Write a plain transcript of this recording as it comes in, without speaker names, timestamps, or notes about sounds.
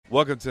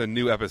Welcome to a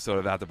new episode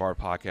of At the Bar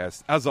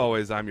Podcast. As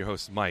always, I'm your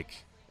host,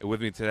 Mike. And with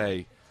me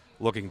today,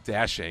 looking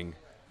dashing,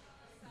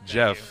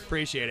 Jeff.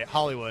 Appreciate it.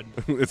 Hollywood.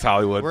 It's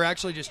Hollywood. We're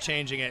actually just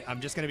changing it. I'm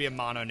just going to be a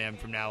mononym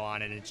from now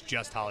on, and it's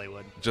just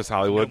Hollywood. Just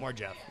Hollywood? No more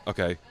Jeff.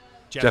 Okay.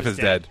 Jeff is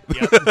dead.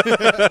 Yep.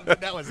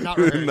 That was not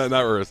rehearsed. No,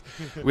 not rehearsed.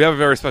 We have a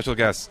very special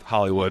guest,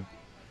 Hollywood.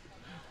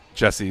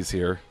 Jesse's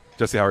here.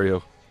 Jesse, how are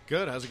you?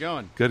 Good. How's it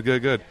going?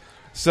 Good.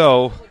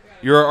 So,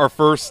 you're our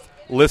first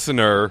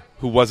listener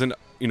who wasn't,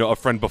 a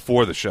friend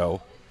before the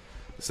show.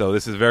 So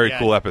this is a very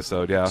cool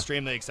episode, yeah.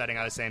 Extremely exciting.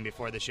 I was saying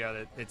before the show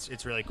that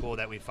it's really cool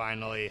that we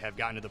finally have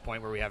gotten to the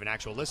point where we have an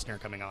actual listener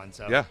coming on.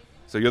 So yeah.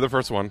 So you're the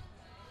first one.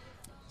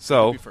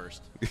 So be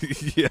first.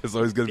 Yeah, it's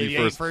always going to be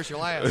first. First, you're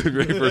last.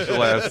 First, you're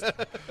last.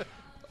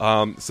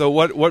 So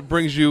what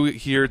brings you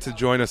here to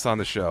join us on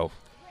the show?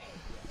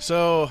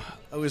 So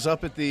I was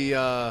up at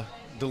the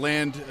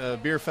DeLand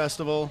Beer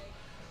Festival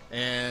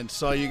and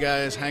saw you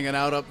guys hanging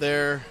out up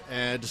there,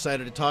 and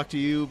decided to talk to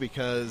you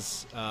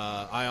because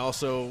I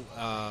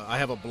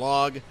have a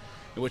blog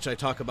in which I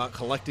talk about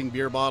collecting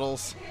beer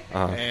bottles,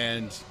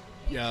 and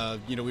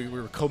we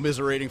were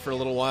commiserating for a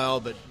little while,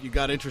 but you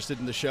got interested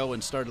in the show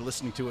and started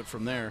listening to it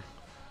from there.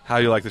 How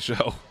you like the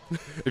show?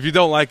 If you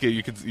don't like it,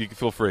 you can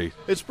feel free.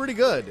 It's pretty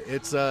good.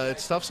 It's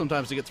tough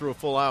sometimes to get through a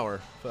full hour.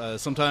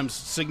 Sometimes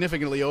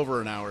significantly over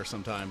an hour.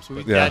 Sometimes.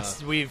 But, we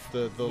length.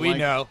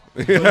 know.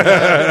 We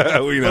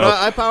know. But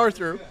I power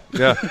through.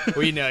 Yeah.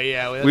 We know.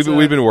 Yeah. We've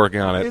been working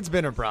on it. It's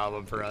been a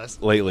problem for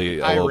us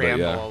Lately. I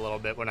ramble a little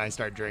bit when I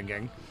start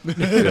drinking.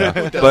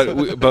 Yeah.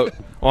 but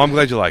I'm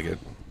glad you like it.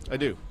 I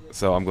do.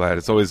 So I'm glad.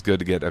 It's always good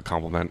to get a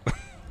compliment.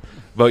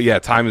 But yeah,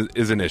 time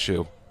is an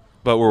issue,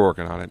 but we're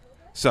working on it.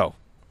 So,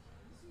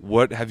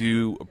 what have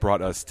you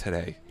brought us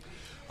today?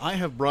 I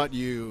have brought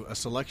you a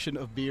selection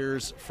of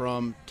beers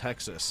from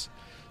Texas.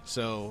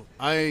 So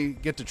I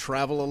get to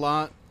travel a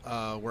lot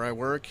where I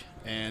work,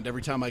 and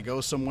every time I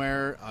go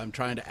somewhere, I'm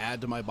trying to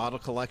add to my bottle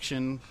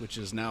collection, which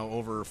is now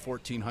over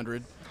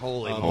 1,400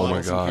 Holy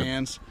bottles God. and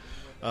cans.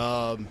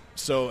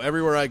 So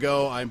everywhere I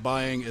go, I'm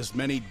buying as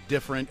many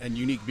different and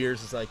unique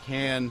beers as I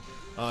can,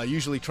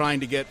 usually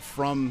trying to get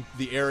from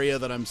the area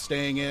that I'm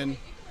staying in.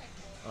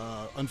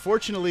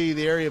 Unfortunately,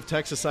 the area of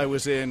Texas I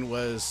was in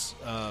was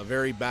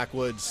very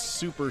backwoods,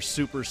 super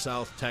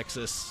south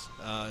Texas,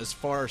 as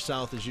far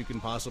south as you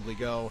can possibly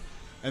go,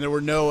 and there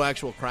were no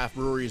actual craft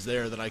breweries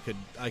there that I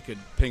could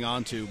ping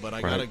onto. But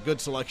I got a good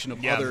selection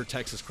of other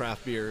Texas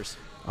craft beers.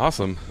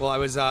 Awesome. Well, I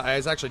was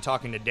actually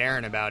talking to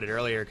Darren about it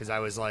earlier because I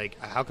was like,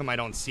 how come I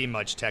don't see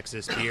much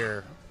Texas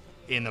beer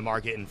in the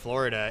market in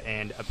Florida?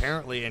 And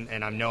apparently,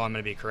 and I know I'm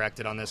going to be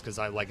corrected on this because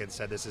like I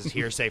said, this is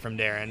hearsay from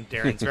Darren.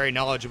 Darren's very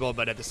knowledgeable,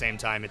 but at the same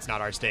time, it's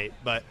not our state.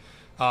 But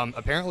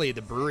apparently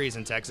the breweries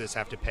in Texas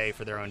have to pay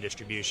for their own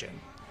distribution.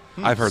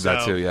 I've heard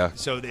that too, yeah.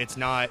 So it's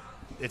not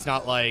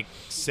like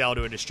sell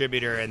to a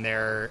distributor and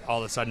they're all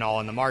of a sudden all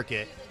in the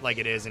market like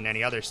it is in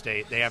any other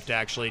state. They have to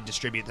actually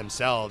distribute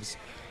themselves.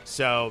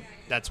 So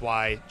that's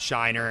why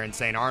Shiner and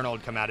St.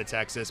 Arnold come out of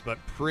Texas, but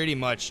pretty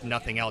much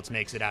nothing else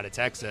makes it out of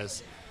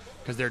Texas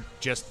because they're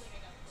just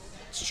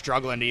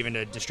struggling to even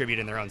to distribute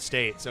in their own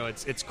state. So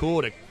it's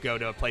cool to go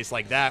to a place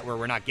like that where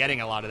we're not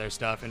getting a lot of their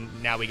stuff,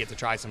 and now we get to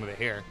try some of it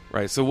here.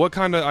 Right. So what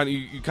kind of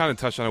you kind of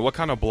touched on it? What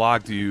kind of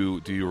blog do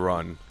you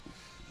run?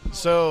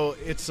 So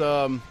it's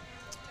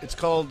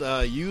called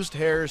Used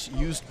Hairs,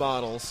 Used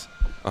Bottles.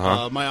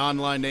 My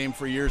online name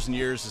for years and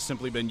years has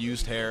simply been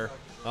Used Hair,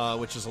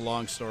 which is a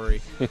long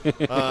story.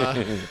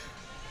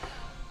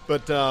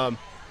 But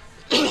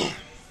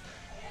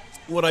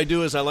what I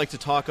do is I like to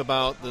talk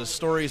about the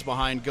stories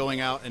behind going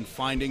out and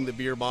finding the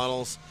beer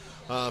bottles.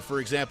 For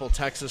example,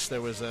 Texas,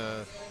 there was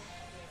a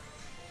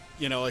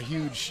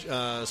huge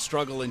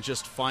struggle in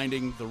just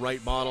finding the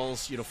right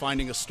bottles.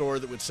 Finding a store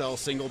that would sell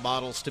single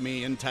bottles to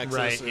me in Texas.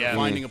 Right, yeah.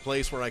 Finding a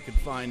place where I could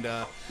find.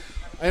 I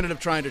ended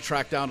up trying to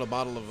track down a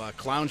bottle of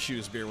Clown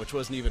Shoes beer, which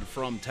wasn't even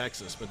from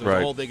Texas, but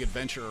there's a whole big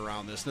adventure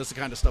around this. And that's the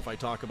kind of stuff I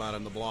talk about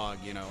on the blog.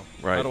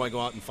 Right. How do I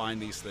go out and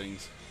find these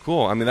things?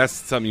 Cool. I mean, that's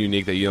something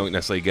unique that you don't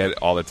necessarily get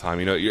all the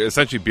time. You're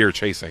essentially beer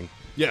chasing.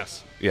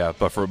 Yes. Yeah,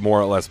 but for more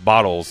or less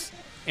bottles.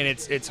 And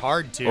it's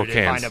hard to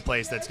find a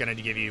place that's going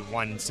to give you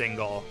one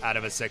single out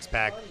of a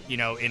six-pack. In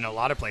a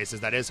lot of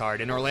places that is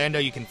hard. In Orlando,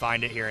 you can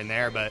find it here and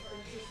there, but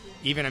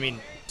even,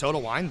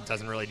 Total Wine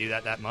doesn't really do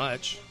that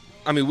much.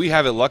 I mean, we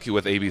have it lucky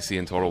with ABC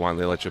and Total Wine.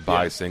 They let you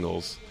buy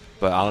singles,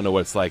 but I don't know what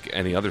it's like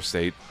any other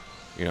state.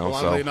 Well,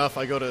 oddly enough,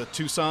 I go to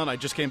Tucson. I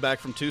just came back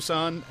from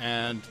Tucson,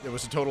 and there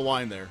was a Total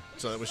Wine there.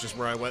 So that was just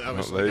where I went.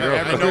 There you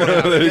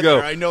go. There you go.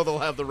 I know they'll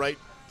have the right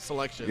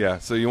selection. Yeah,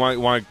 so you want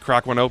to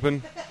crack one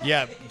open?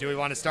 Yeah. Do we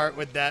want to start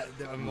with that?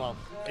 Well,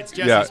 it's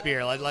Jesse's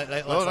beer. Let's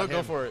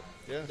go for it.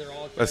 Yeah.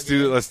 Let's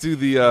do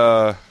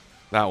the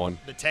that one.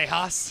 The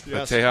Tejas.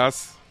 Yes. The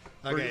Tejas.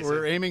 Okay,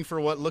 we're aiming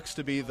for what looks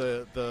to be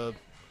the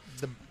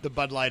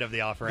Bud Light of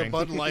the offering. The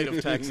Bud Light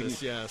of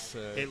Texas. Yes.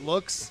 It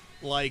looks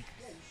like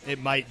it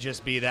might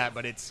just be that,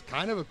 but it's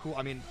kind of a cool.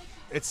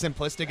 it's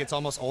simplistic. It's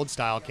almost old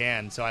style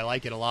can, so I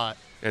like it a lot.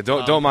 Yeah,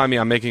 don't mind me.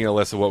 I'm making a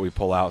list of what we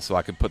pull out so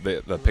I can put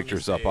the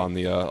pictures up on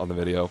the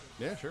video.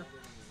 Yeah, sure.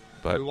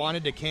 But We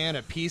wanted to can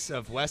a piece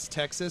of West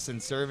Texas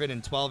and serve it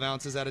in 12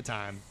 ounces at a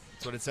time.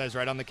 That's what it says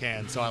right on the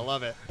can, so I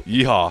love it.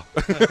 yeehaw.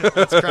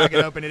 Let's crack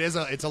it open.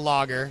 It's a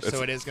lager,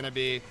 so it is going to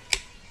be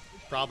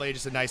probably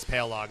just a nice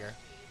pale lager.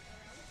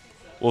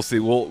 We'll see.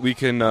 We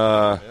can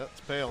Yeah,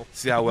 it's pale.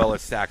 see how well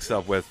it stacks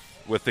up with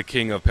the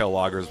king of pale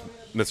lagers,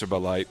 Mr.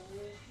 Bud Light.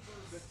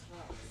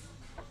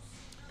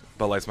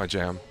 Bud Light's my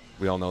jam.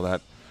 We all know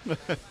that.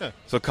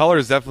 So color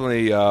is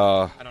definitely.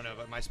 I don't know,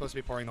 but am I supposed to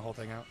be pouring the whole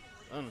thing out?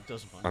 Oh, it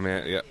doesn't bother I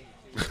mean, yeah.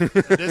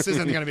 This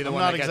isn't going to be the I'm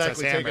one not that gets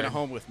exactly us taking hammered. it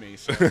home with me.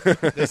 So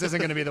This isn't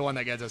going to be the one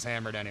that gets us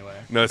hammered anyway.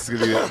 No, it's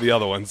gonna be the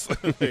other ones.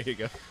 there you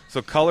go.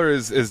 So color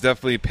is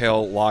definitely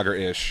pale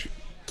lager-ish.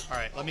 All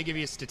right, let me give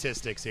you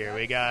statistics here.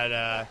 We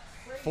got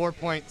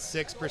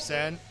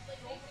 4.6%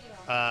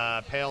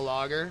 pale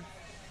lager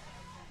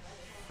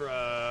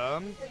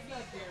from.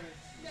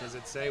 Does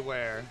it say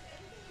where?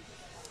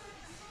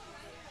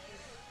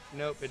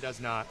 Nope, it does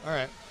not. All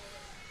right.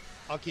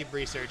 I'll keep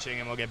researching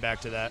and we'll get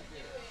back to that.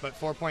 But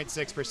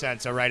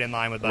 4.6%, so right in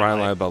line with Bud Ryan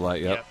Light. Light Bud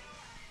Light. Yep.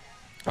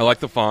 I like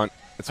the font.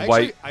 It's Actually,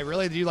 white, I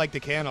really do like the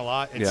can a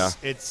lot.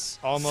 It's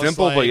almost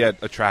simple like, but yet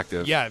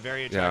attractive. Yeah,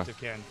 very attractive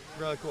can.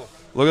 Really cool.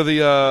 Look at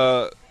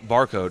the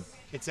barcode.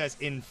 It says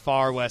in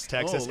far West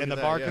Texas, look and the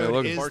at that, yeah. barcode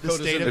Look, is barcode the is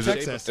state in of the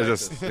Texas. state of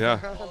Is this, yeah.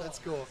 That's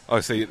cool.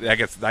 Oh, see, that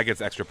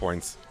gets extra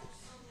points.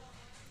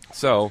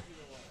 So,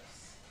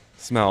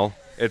 smell.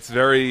 It's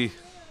very It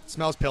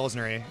smells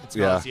pilsnery. It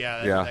smells,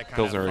 that kind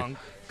pilsner. of funk.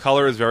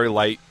 Color is very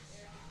light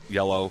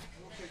yellow.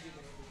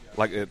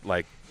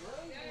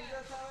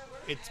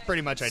 It's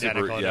pretty much Super,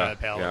 identical yeah, to a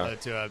pale. yeah.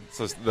 To a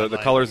So the Bud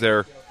Light. colors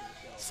there.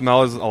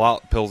 Smell is a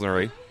lot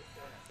pilsnery.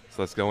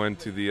 So let's go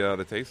into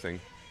the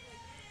tasting.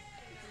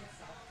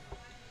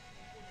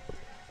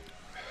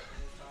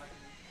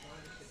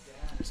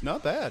 It's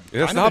not bad.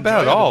 Yeah, it's Kind not of bad at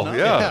enjoyable. all. Not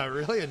Yeah. yeah,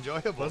 really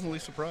enjoyable. Pleasantly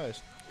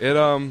surprised. It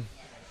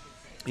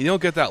you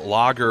don't get that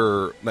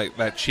lager, like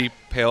that cheap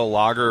pale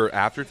lager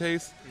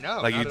aftertaste,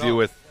 No, like not you at do all.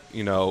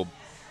 with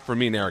for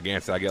me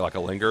Narragansett. I get like a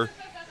linger,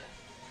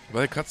 but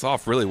it cuts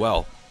off really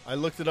well. I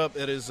looked it up.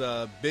 It is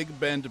Big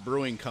Bend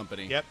Brewing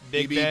Company. Yep,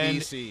 Big Bend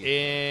BBBC.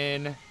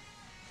 in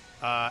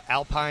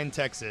Alpine,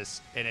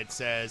 Texas, and it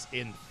says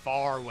in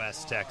far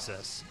West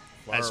Texas,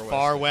 as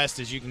far west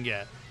as you can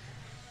get.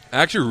 I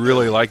actually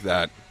really like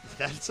that.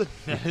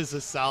 That is a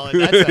solid.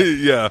 That's a,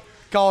 Yeah,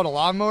 call it a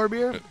lawnmower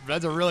beer.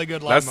 That's a really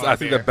good lawnmower that's I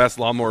think beer. the best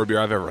lawnmower beer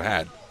I've ever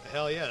had.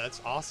 Hell yeah,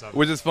 that's awesome.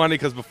 Which is funny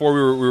because before we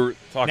were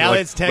talking. Now like,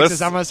 that it's Texas,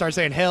 let's- I'm gonna start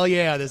saying hell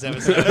yeah this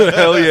episode.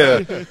 Hell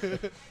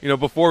yeah!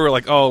 Before we were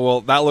like, oh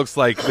well, that looks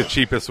like the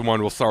cheapest one.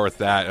 We'll start with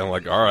that, and I'm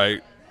like, all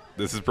right,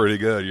 this is pretty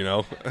good.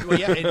 Well,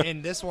 yeah,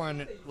 and this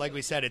one, like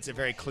we said, it's a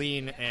very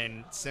clean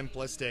and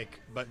simplistic,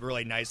 but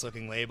really nice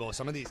looking label.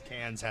 Some of these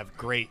cans have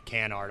great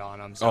can art on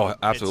them. So Oh,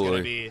 absolutely.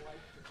 It's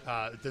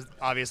going to be,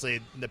 obviously,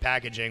 the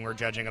packaging, we're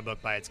judging a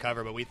book by its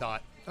cover, but we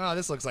thought, oh,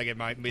 this looks like it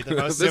might be the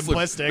most this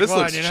simplistic this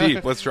one. looks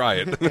cheap. Let's try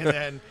it. And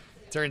then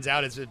turns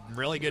out it's a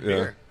really good Yeah.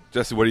 beer.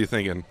 Jesse, what are you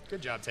thinking?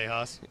 Good job,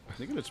 Tejas. I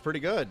think it's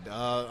pretty good.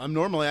 I'm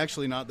normally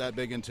actually not that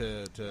big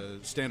into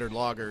standard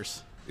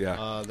lagers.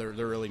 Yeah. They're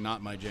really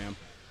not my jam.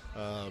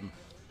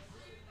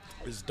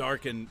 As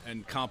dark and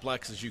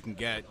complex as you can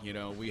get,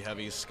 wee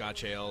heavies,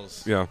 Scotch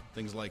ales, Yeah.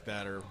 things like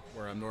that are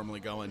where I'm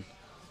normally going.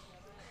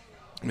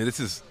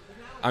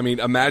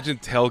 Imagine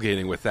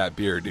tailgating with that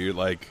beer, dude.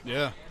 Like,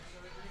 Yeah.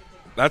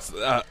 that's.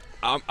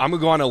 I'm gonna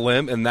go on a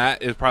limb, and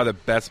that is probably the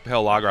best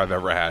pale lager I've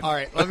ever had. All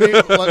right, let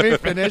me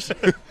finish.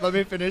 Let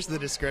me finish the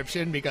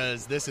description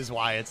because this is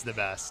why it's the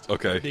best.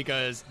 Okay.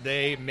 Because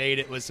they made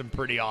it with some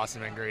pretty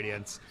awesome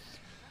ingredients.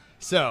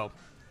 So,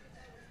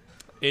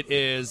 it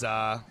is.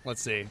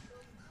 Let's see.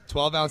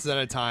 12 ounces at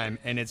a time,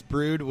 and it's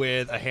brewed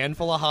with a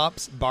handful of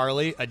hops,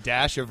 barley, a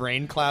dash of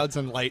rain clouds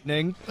and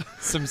lightning,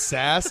 some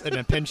sass, and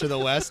a pinch of the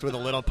West with a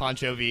little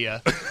Pancho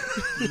Villa.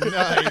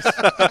 Nice.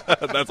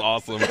 That's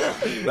awesome.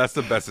 That's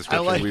the best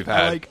description we've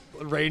had. I like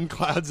rain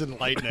clouds and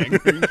lightning.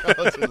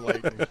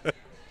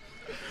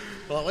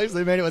 Well, at least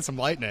they made it with some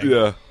lightning.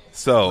 Yeah.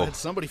 So Glad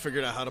somebody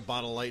figured out how to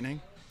bottle lightning,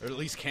 or at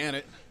least can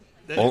it.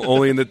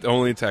 only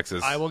in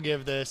Texas. I will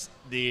give this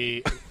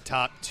the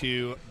top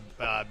two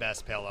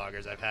best pale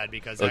lagers I've had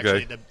because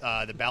Okay. actually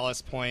the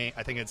Ballast Point,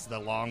 I think it's the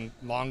long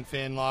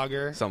fin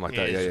lager, Something like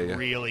that, is yeah.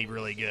 really,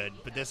 really good.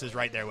 But this is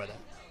right there with it.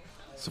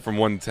 So from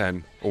 1 to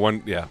 10, or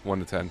 1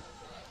 to 10,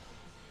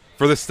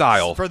 for the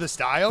style. For the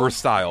style, For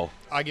style.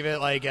 I'll give it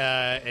like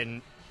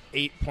an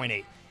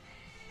 8.8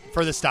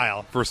 for the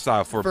style. For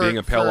style. For being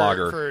a pale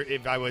lager.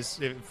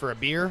 For a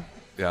beer,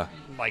 Yeah.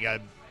 like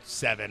a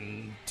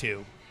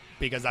 7.2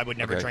 because I would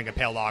never Okay. drink a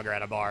pale lager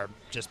at a bar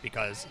just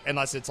because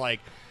unless it's like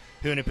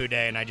Hunapoo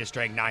Day and I just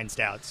drank 9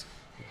 stouts.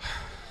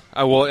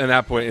 Well, at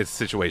that point, it's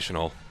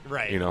situational.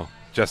 Right.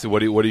 Jesse,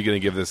 what are you going to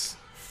give this?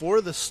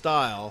 For the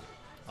style,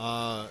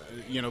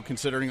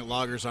 Considering that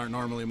lagers aren't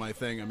normally my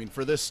thing, I mean,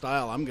 for this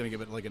style, I'm going to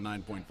give it like a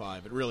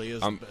 9.5. It really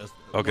is the best,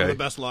 one of the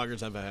best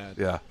lagers I've had.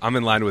 Yeah, I'm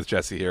in line with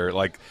Jesse here.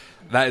 Like,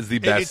 that is the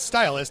best. It's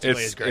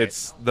stylistically is great.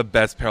 It's the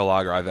best pale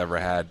lager I've ever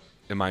had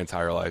in my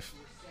entire life.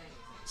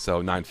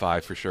 So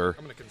 9.5 for sure.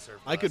 I'm going to conserve.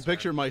 I could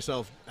picture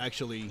myself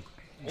actually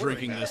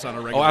drinking this on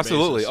a regular Oh,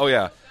 absolutely. basis. Oh,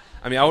 yeah.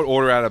 I mean, I would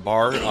order at a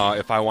bar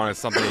if I wanted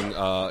something,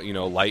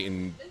 light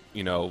and,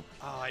 Oh,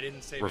 I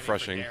didn't say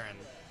refreshing. For Darren.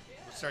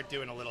 We'll start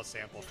doing a little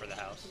sample for the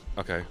house.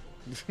 Okay.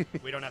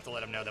 We don't have to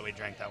let him know that we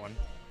drank that one.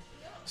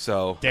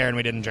 So, Darren,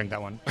 we didn't drink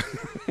that one.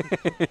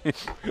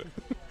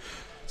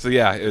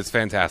 yeah, it's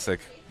fantastic.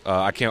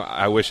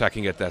 I wish I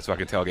can get that so I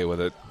can tailgate with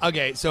it.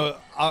 Okay, so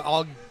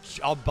I'll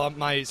bump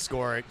my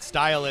score.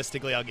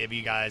 Stylistically, I'll give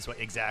you guys what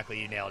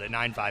exactly you nailed it,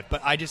 9.5.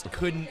 But I just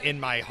couldn't, in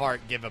my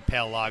heart, give a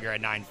pale lager a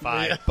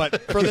 9.5. Yeah.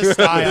 But for the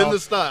style, Within the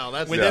style,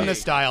 that's within the the key.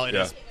 style,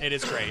 Yeah. it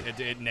is great.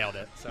 It nailed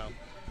it. So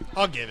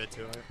I'll give it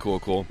to it.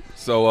 Cool.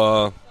 So,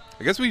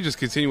 I guess we just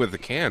continue with the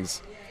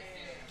cans.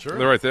 Sure.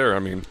 They're right there. I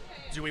mean,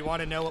 Do we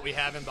want to know what we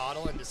have in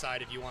bottle and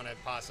decide if you want to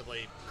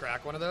possibly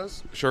crack one of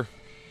those? sure.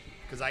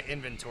 Because I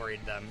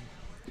inventoried them.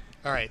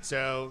 All right,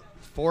 so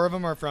 4 of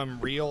them are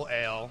from Real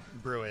Ale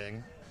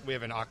Brewing. We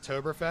have an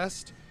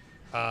Oktoberfest,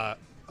 a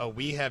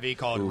wee heavy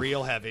called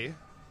Real Heavy,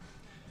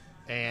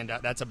 and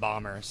that's a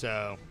bomber.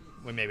 So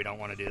we maybe don't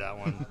want to do that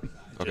one,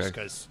 Okay. just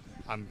because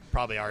I'm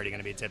probably already going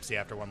to be tipsy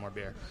after one more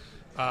beer.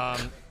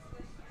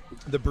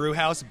 The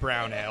Brewhouse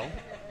Brown Ale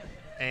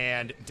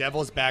and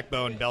Devil's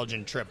Backbone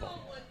Belgian Triple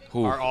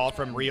Ooh. are all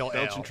from Real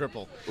Belgian Ale.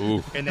 triple.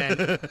 Ooh. And then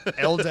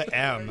Elda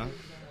M,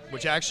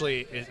 which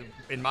actually is,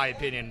 in my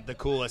opinion, the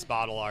coolest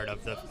bottle art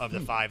of the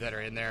 5 that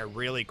are in there.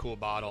 Really cool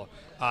bottle.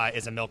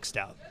 Is a milk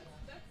stout.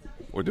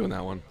 We're doing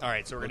that one. All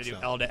right, so we're going to do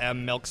stout. Elda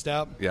M milk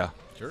stout. Yeah.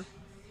 Sure.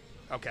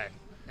 Okay.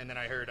 And then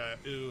I heard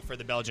ooh for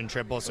the Belgian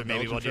triple, so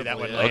maybe Belgian we'll do that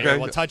triple, one yeah. later. Okay.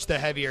 We'll touch the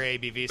heavier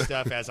ABV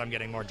stuff as I'm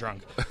getting more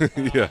drunk.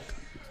 Yeah.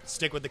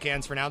 Stick with the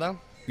cans for now, though.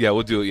 Yeah,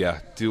 we'll do it. Yeah.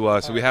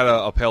 So we had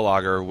a pale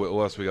lager. What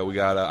else we got? We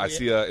got I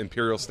see a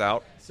Imperial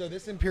Stout. So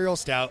this Imperial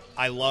Stout,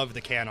 I love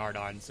the can art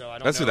on. So I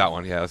don't Let's know. do that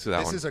one. Yeah, let's do that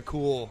This one. is a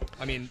cool.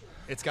 I mean,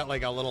 it's got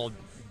like a little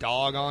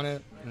dog on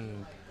it.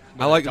 And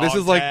I like with a this.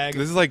 dog Is like tag.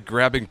 this is like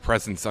grabbing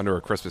presents under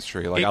a Christmas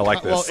tree. Like I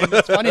like this. Well, and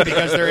it's funny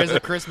because there is a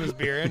Christmas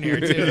beer in here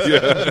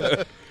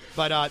too.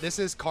 But this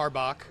is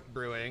Karbach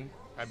Brewing.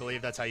 I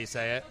believe that's how you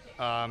say it.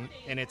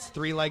 And it's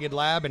Three-Legged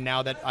Lab. And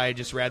now that I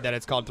just read that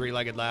it's called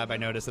Three-Legged Lab, I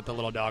noticed that the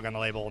little dog on the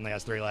label only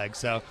has 3 legs.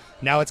 So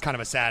now it's kind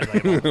of a sad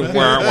label. Wah,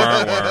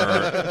 wah,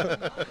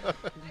 wah.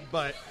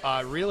 But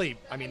really,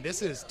 I mean,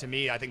 this is, to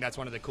me, I think that's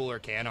one of the cooler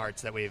can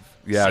arts that we've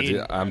Yeah, seen.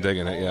 dude, I'm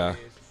digging it. Yeah.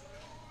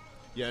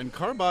 Yeah, and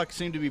Karbach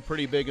seemed to be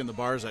pretty big in the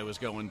bars I was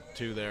going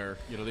to there.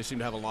 They seem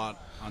to have a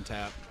lot on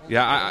tap.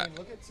 Yeah.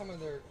 Look at some of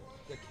the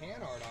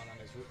can art on them.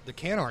 The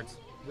can art's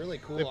really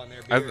cool on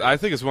their beer. I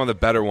think it's one of the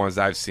better ones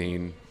I've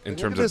seen in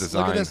terms of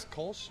design. Look at this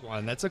Kolsch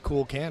one. That's a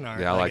cool can art.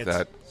 Yeah, I like it's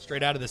that.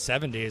 Straight out of the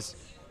 70s.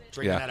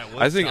 Drinking that Yeah, at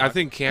I Woodstock.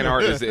 think can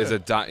art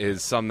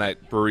is something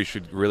that breweries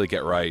should really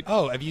get right.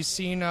 Oh, have you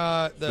seen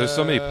There's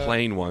so many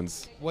plain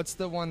ones. What's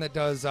the one that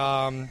does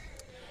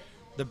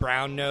the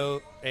brown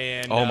note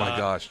and Oh my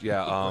gosh,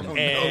 yeah. Oh, no, what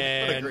a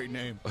and great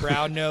name.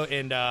 brown note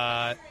and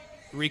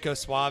Rico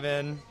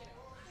Suaven,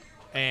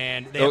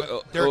 and they have,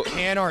 their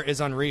can art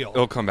is unreal.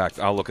 It'll come back.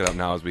 I'll look it up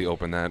now as we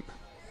open that.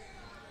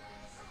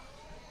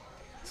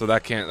 So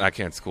that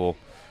can't cool.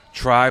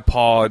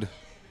 Tripod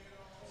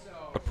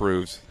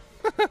approved.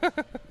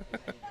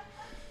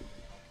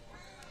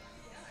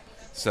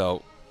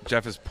 So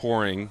Jeff is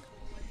pouring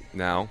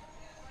now.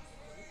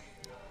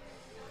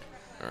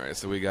 All right,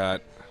 so we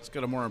got. It's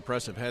got a more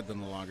impressive head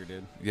than the lager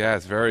did. Yeah,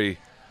 it's very.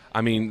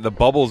 I mean, the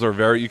bubbles are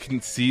very. You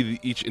can see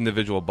each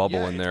individual bubble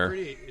yeah, in it's there.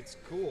 Pretty, it's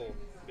cool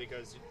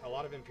because a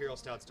lot of imperial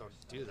stouts don't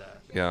do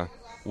that. Yeah.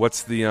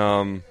 What's the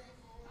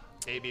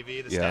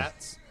ABV, the Yeah.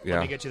 stats. Yeah.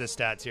 Let me get you the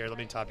stats here. Let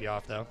me top you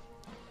off though,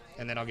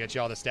 and then I'll get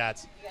you all the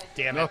stats.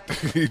 Damn it!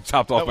 you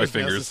chopped off That my was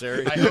fingers.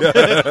 necessary.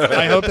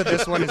 I hope that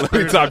this one is. Let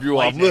me top you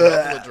off. A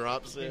couple of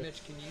drops Hey, in.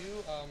 Mitch, can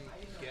you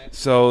get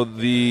So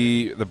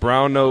the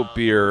brown note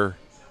beer.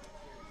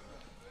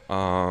 the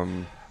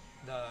Elda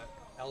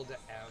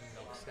M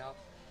milk stout?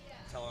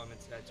 Tell them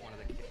it's one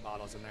of the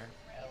bottles in there.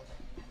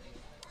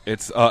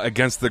 It's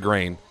against the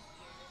grain.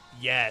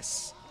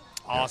 Yes,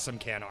 awesome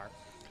can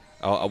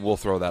art. We'll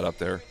throw that up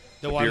there.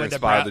 The one beer with the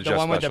inspired brown, Jeff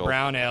one with the Special.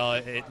 brown ale,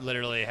 it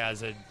literally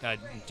has a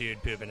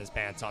dude pooping his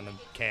pants on the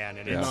can,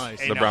 and Yeah. it's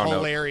Nice. in The a brown note.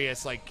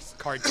 hilarious, like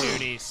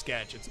cartoony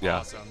sketch. It's Yeah.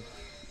 awesome.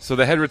 So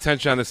the head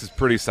retention on this is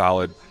pretty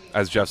solid.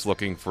 As Jeff's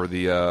looking for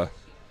the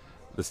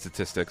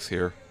statistics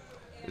here,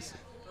 it's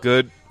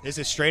good. This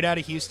is straight out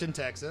of Houston,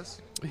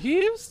 Texas.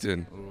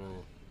 Houston.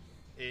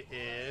 It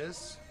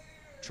is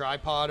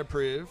tripod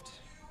approved,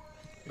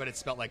 but it's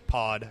spelled like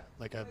pod,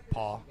 like a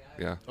paw.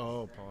 Yeah,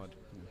 Oh,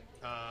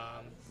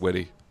 pod.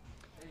 witty.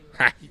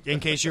 In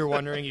case you're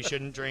wondering, you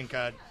shouldn't drink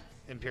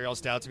imperial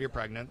stouts if you're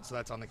pregnant, so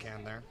that's on the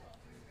can there.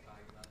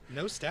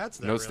 No stats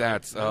though. No really.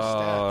 stats. No Oh,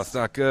 stats. it's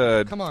not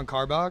good. Come on,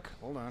 Carbach.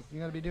 Hold on. You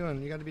gotta be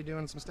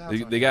doing some stats.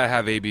 They, on they it. gotta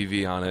have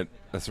ABV on it.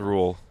 That's the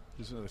rule.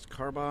 There's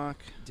Carbach.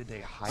 Did they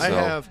I hide?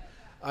 have.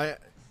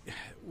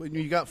 When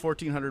you got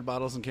 1,400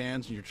 bottles and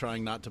cans and you're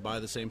trying not to buy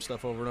the same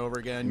stuff over and over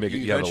again, Make it-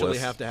 you you have a eventually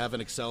list. have to have an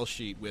Excel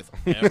sheet with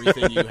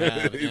everything you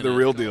have. in The it.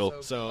 real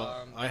deal. So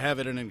I have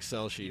it in an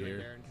Excel sheet You and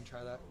here. Darren can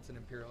try that. It's an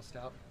Imperial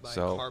Stout by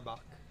So- Carbach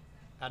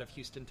out of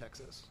Houston,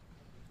 Texas.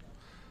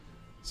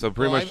 So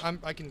pretty Well, much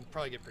I can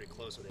probably get pretty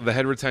close with it. the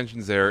head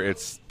retention's there.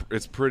 It's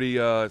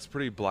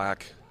pretty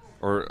black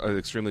or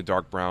extremely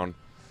dark brown,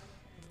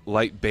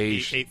 light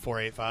beige,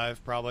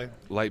 8485 probably.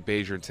 light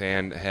beige or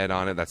tan head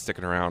on it that's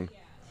sticking around.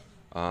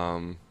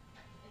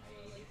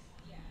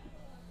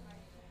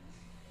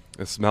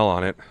 The smell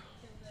on it.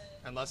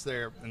 Unless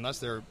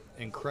they're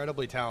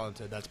incredibly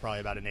talented, that's probably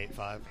about an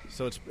 8.5.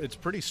 So it's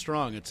pretty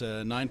strong. It's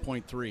a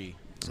 9.3.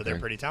 So they're Okay.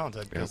 pretty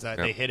talented because Yeah,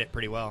 they yeah. hit it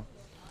pretty well.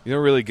 You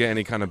don't really get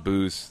any kind of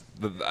booze.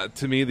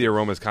 To me, the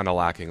aroma is kind of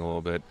lacking a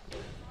little bit.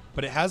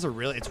 But it has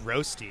it's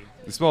roasty.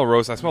 You smell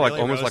roast. I smell like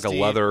Really almost like a roasty,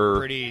 leather,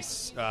 pretty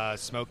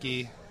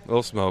smoky.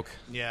 little smoke,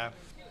 Yeah,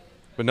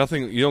 but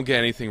nothing. You don't get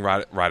anything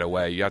right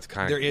away. You have to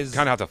kind there of is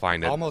have to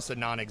find it. almost a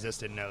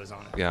non-existent nose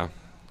on it. Yeah.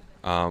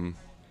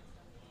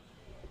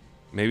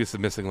 Maybe it's the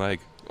missing leg.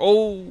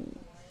 Oh.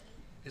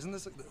 Isn't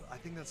this? I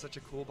think that's such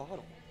a cool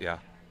bottle. Yeah.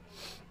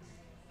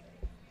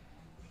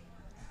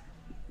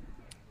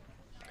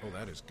 Oh,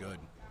 that is good.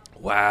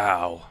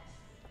 Wow.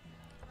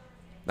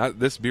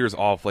 This beer is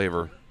all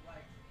flavor.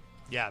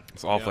 Yeah,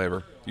 It's all Yeah.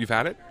 flavor. You've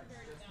had it?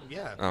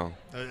 yeah. Oh.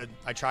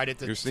 I tried it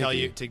to You're tell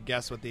you sneaky. to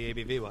guess what the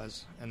ABV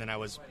was, and then I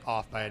was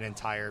off by an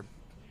entire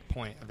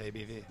point of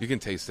ABV. You can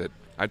taste it.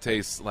 I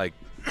taste like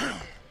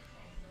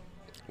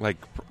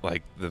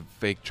the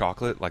fake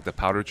chocolate, like the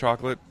powdered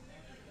chocolate,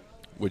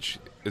 which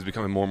is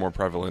becoming more and more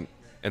prevalent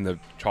in the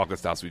chocolate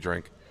stouts we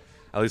drink,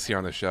 at least here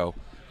on the show.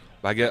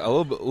 But I get a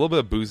little bit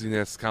of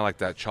booziness, kind of like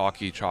that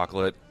chalky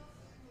chocolate.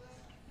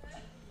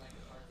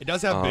 It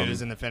does have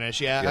booze in the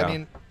finish. Yeah, yeah. I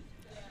mean,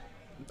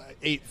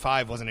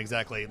 8.5 wasn't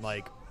exactly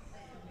like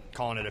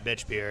calling it a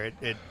bitch beer.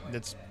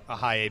 It's a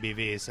high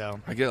ABV, so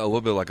I get a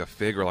little bit like a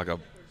fig or like a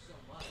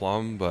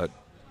plum, but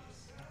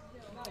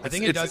I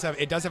think it does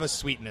have a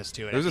sweetness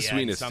to it. There's at a the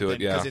sweetness end, to it,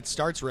 yeah. because it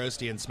starts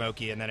roasty and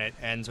smoky, and then it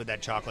ends with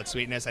that chocolate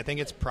sweetness. I think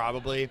it's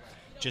probably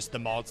just the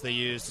malts they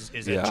use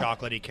is Yeah. a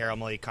chocolatey,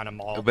 caramelly kind of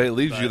malt. but it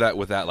leaves you that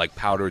with that like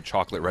powdered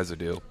chocolate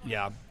residue.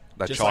 yeah,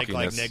 that just like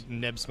chalkiness.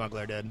 Nib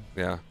Smuggler did.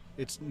 Yeah.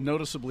 It's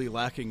noticeably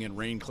lacking in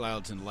rain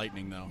clouds and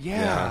lightning, though.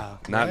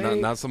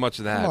 Not so much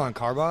of that. Come on,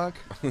 Carbach.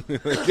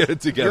 Get it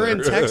together. You're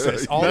in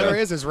Texas. All No. there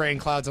is rain,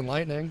 clouds, and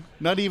lightning.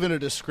 Not even a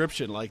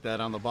description like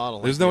that on the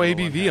bottle. There's like no the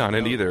other one ABV had. on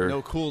it No- either.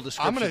 No cool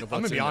description. I'm of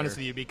gonna what's be in honest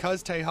there. with you,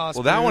 because Tejas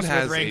Well, that one brews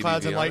has with rain,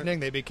 clouds, and ABV on it. lightning.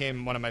 They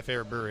became one of my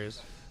favorite breweries.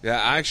 Yeah,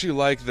 I actually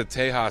like the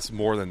Tejas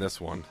more than this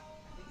one.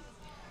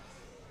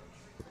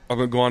 I'm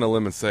gonna go on a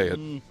limb and say it.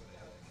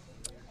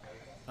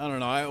 I don't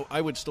know.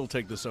 I would still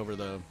take this over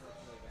the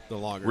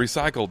lager.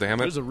 Recycle, damn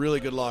It it. was a really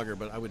good lager,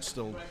 but I would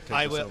still take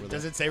I this will. over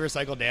Does the- it say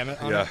recycle? Damn it!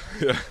 On Yeah,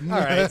 it? yeah.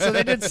 All right. So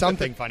they did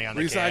something funny on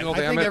the can. Recycle, I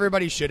damn think it.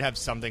 everybody should have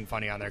something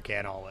funny on their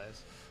can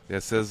always.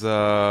 It says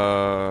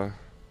now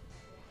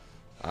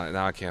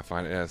I can't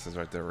find it. Yeah, it says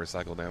right there,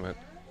 recycle, damn it.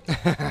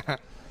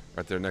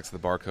 Right there next to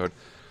the barcode.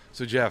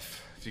 So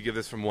Jeff, if you give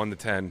this from 1 to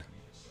 10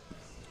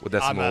 with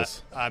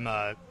decimals, I'm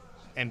a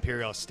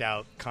Imperial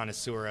Stout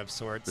connoisseur of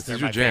sorts. This They're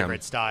is your my jam.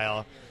 favorite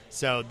style.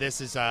 So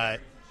this is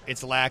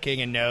it's lacking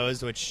in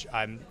nose, which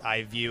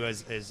I view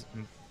as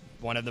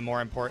one of the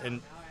more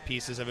important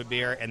pieces of a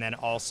beer, and then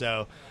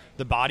also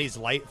the body's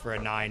light for a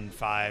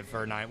 9.5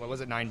 or 9. What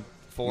was it? 9.4,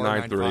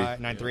 9.3.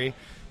 9.3.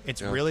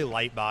 It's Yeah. really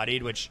light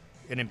bodied, which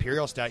an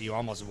Imperial Stout you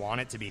almost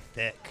want it to be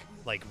thick,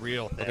 like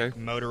real thick, Okay.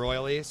 motor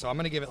oily. So I'm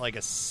gonna give it like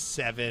a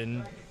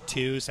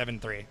 7.2,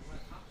 7.3.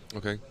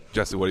 okay.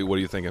 Jesse, what are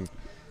you thinking?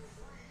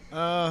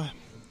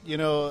 You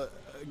know,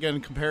 again,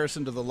 in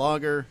comparison to the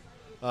lager,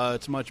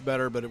 it's much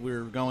better, but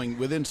we're going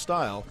within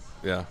style.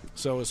 Yeah.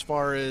 So as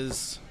far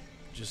as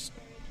just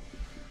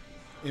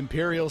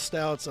imperial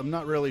stouts, I'm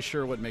not really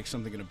sure what makes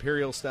something an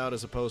imperial stout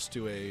as opposed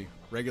to a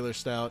regular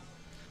stout.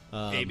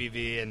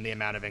 ABV and the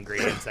amount of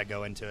ingredients that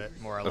go into it,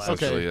 more or That's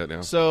less. okay. Actually,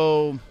 yeah.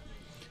 So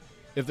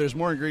if there's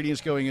more ingredients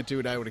going into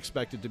it, I would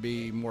expect it to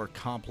be more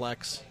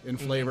complex in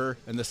flavor,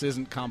 and this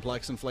isn't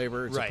complex in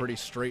flavor. It's Right. a pretty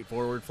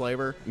straightforward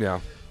flavor.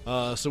 Yeah.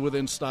 So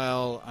within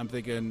style, I'm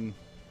thinking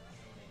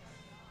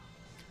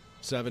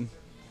 7.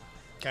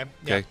 Okay.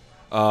 Okay.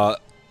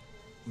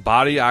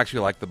 Body, I actually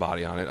like the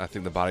body on it. I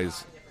think the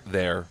body's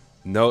there.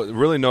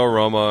 Really no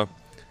aroma,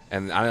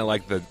 and I didn't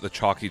like the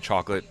chalky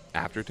chocolate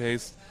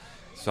aftertaste.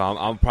 So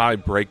I'll probably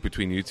break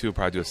between you two.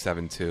 Probably do a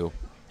 7.2.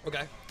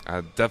 Okay.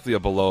 Definitely a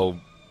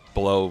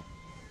below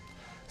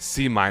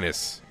C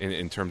minus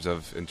in terms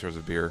of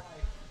beer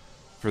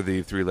for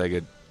the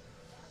three-legged.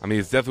 I mean,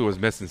 it definitely was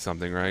missing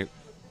something, right?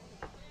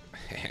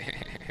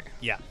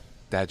 Yeah.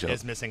 Dad joke.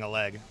 Is missing a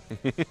leg.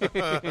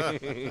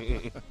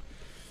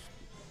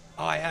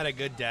 Oh, I had a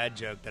good dad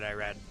joke that I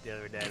read the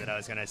other day that I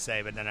was going to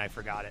say, but then I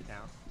forgot it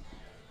now.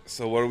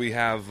 So what do we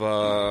have?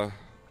 What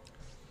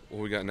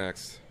we got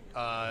next?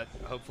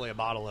 Hopefully a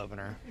bottle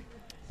opener.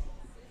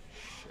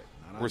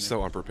 We're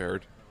so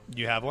unprepared.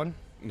 Do you have one?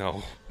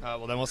 No,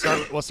 Well, then we'll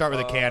start with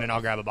a can, and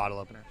I'll grab a bottle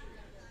opener.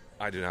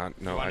 I do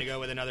not. No, Want I, to go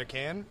with another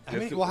can?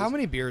 Yes, How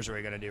many beers are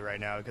we going to do right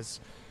now? Because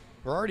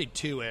we're already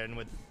 2 in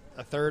with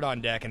a third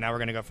on deck, and now we're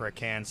going to go for a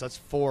can. So that's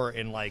 4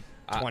 in like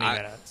 20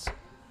 minutes.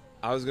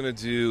 I was gonna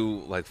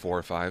do like 4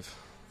 or 5,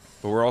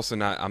 but we're also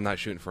not. I'm not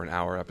shooting for an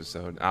hour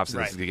episode. Obviously,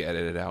 Right. this is gonna get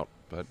edited out,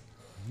 but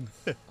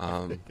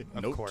Of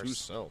Note course. to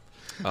self.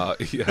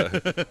 yeah,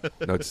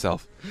 note to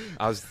self.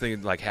 I was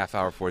thinking like half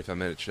hour,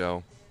 45-minute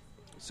show.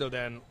 So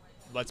then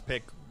let's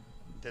pick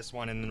this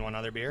one and then one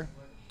other beer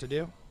to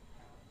do.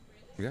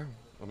 Yeah,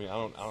 I mean, I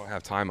don't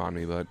have time on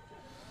me, but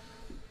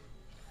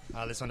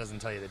This one doesn't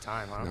tell you the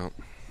time, huh?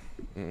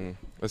 no.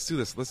 Let's do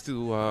this. Let's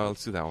do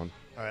that one.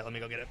 All right, let me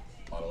go get it.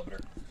 Bottle opener.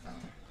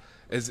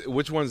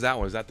 Which one's that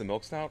one? Is that the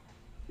milk stout?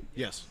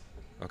 Yes.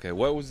 Okay.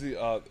 What was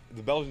the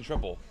Belgian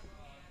triple?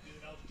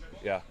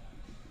 Yeah.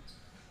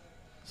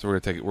 So we're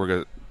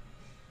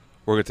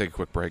gonna take a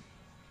quick break.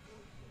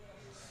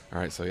 All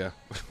right. So yeah,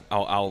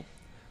 I'll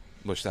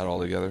mush that all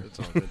together. It's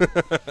all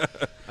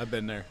good. I've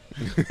been there.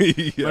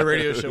 Yeah. My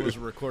radio show was a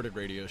recorded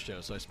radio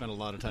show, so I spent a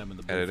lot of time in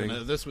the booth. Editing?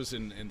 And, this was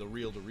in the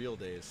reel-to-reel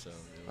days. So. It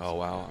was, Oh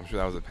wow, I'm sure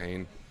that was a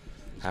pain,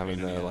 having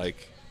to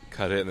like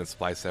cut it and then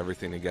splice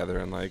everything together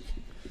and like.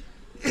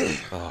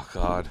 Oh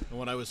God. And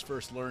when I was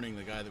first learning,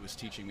 the guy that was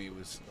teaching me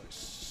was like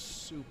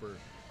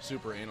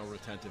super anal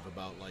retentive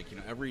about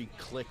every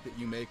click that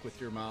you make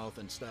with your mouth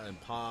and stuff and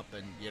pop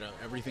and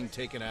everything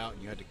taken out,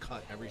 and you had to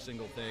cut every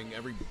single thing.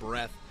 Every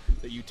breath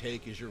that you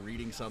take as you're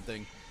reading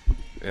something.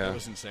 Yeah. It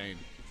was insane.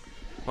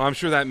 Well, I'm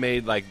sure that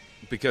made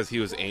because he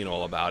was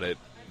anal about it,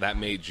 that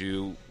made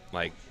you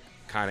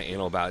kind of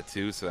anal about it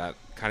too. So that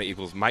kind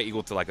of might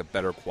equal to a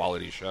better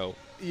quality show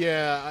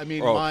Yeah, I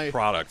mean, or my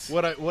product.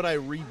 what I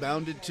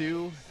rebounded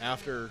to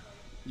after,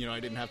 I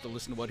didn't have to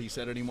listen to what he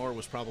said anymore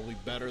was probably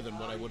better than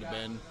what I would have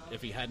been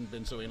if he hadn't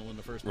been so anal in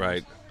the first place.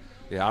 Right.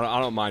 Yeah, I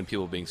don't mind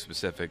people being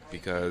specific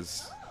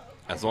because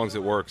as long as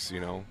it works,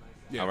 Yeah.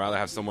 I'd rather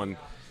have someone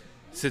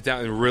sit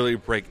down and really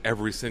break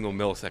every single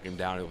millisecond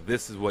down. And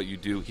this is what you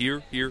do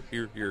here.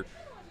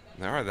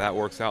 And all right, that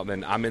works out.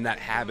 Then I'm in that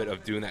habit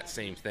of doing that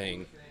same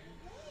thing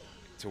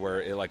to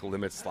where it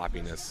limits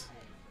sloppiness.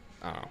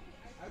 I don't know.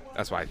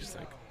 That's why I just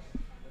think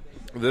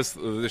this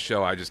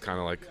show. I just kind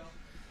of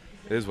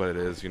it is what it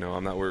is.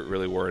 I'm not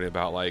really worried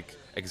about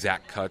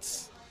exact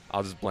cuts.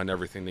 I'll just blend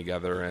everything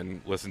together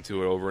and listen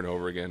to it over and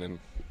over again. And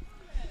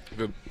if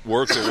it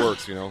works, it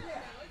works.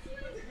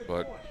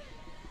 But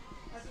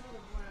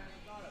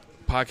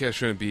podcast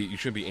shouldn't be. You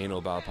shouldn't be anal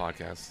about a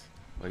podcast.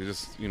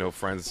 Just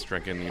friends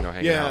drinking,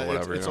 hanging out,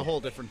 whatever. It's a whole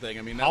different thing.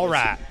 I mean, All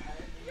right,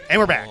 and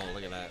we're back. Oh,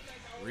 look at that,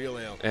 real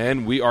ale.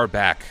 And we are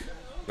back.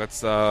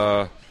 Let's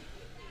kind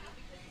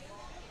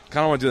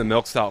of want to do the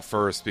milk stout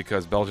first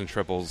because Belgian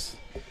triples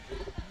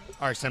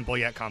Are simple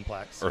yet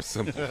complex. are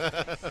simple.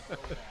 That's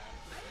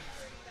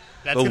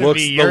the gonna looks,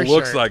 be your the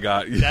looks shirt. I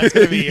got. That's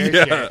gonna be your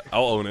yeah, shirt.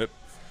 I'll own it.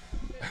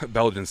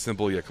 Belgian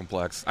simple yet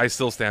complex. I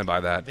still stand by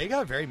that. They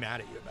got very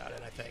mad at you about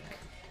it. I think.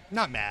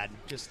 Not mad,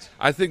 just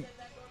I think,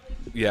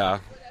 yeah.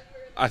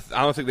 I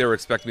don't think they were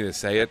expecting me to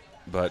say it,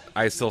 but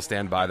I still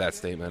stand by that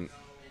statement.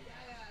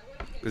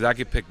 Because I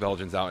could pick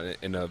Belgians out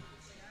in a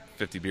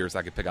 50 beers.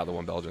 I could pick out the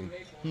one Belgian.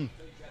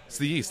 It's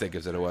the yeast that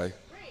gives it away.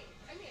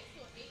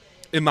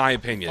 In my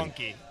opinion.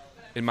 funky.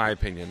 In my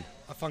opinion.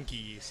 A funky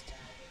yeast.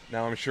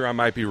 Now, I'm sure I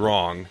might be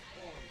wrong,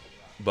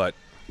 but,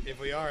 If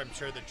we are, I'm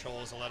sure the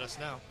trolls will let us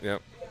know.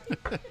 yep.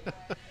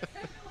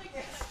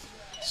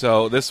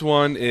 So, this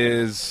one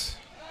is...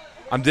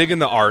 I'm digging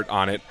the art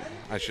on it.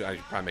 I should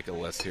probably make a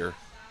list here.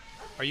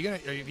 Have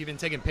you been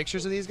taking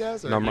pictures of these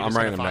guys? Or No, are you I'm just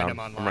writing gonna them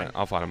find down. online?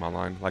 I'll find them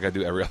online, like I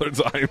do every other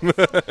time.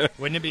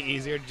 Wouldn't it be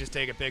easier to just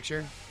take a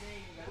picture?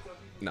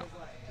 No.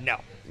 No.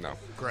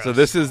 Gross. So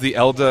this is the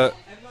Elda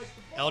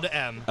L to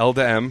M.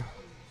 M.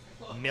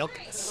 Milk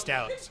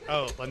stout.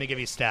 Oh, let me give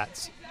you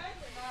stats.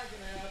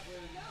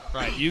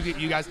 Right, you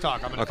guys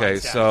talk. I'm gonna Okay,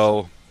 find stats.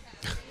 so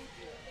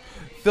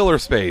filler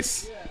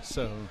space.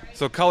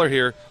 So color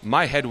here.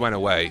 My head went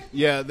away.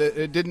 yeah,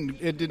 it didn't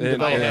It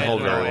develop. didn't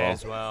hold very well.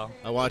 as well.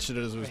 I watched it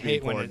as it was I being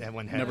hate when poured.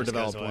 head Never just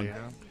developed goes away, one. you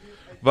know?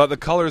 But the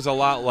color's a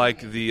lot like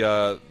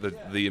the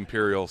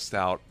Imperial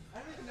Stout.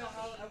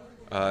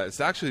 It's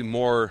actually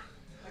more.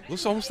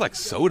 Looks almost like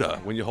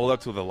soda when you hold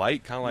up to the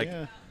light, kind of like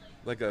Yeah.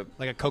 like a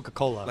Like a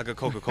Coca-Cola.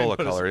 Coca-Cola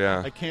color.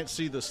 Yeah. I can't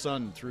see the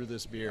sun through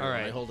this beer. All when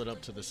right. I hold it up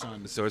to the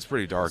sun. So it's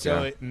pretty dark.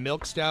 So, Yeah.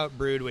 milk stout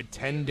brewed with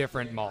 10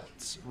 different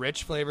malts.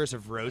 Rich flavors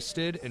of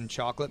roasted and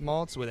chocolate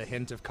malts with a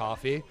hint of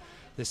coffee.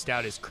 The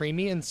stout is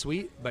creamy and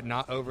sweet, but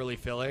not overly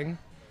filling.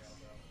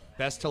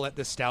 Best to let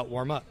the stout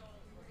warm up,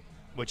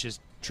 which is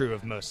true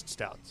of most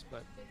stouts,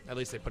 but at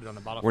least they put it on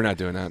the bottle. We're not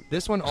doing that.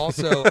 This one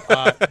also,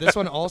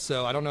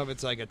 I don't know if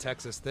it's like a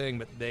Texas thing,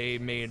 but they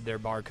made their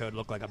barcode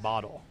look like a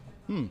bottle.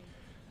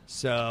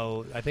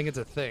 So I think it's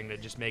a thing to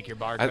just make your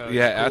barcode. I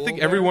cool think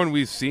there. everyone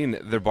we've seen,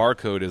 their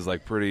barcode is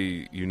like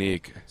pretty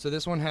unique. So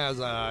this one has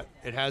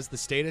it has the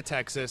state of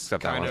Texas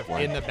Except that kind one's of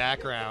blank. in the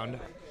background.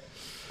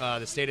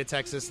 The state of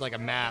Texas, like a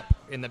map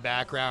in the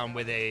background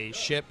with a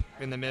ship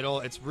in the middle.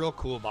 It's real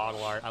cool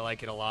bottle art. I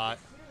like it a lot.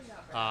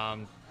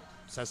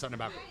 Says something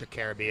about the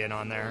Caribbean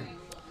on there.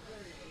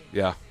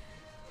 Yeah.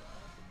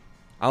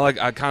 I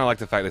kind of like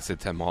the fact that it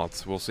said 10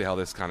 malts. We'll see how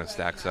this kind of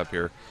stacks up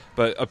here.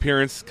 But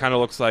appearance kind of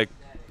looks like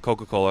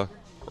Coca-Cola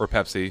or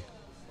Pepsi.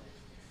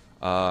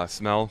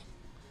 Smell.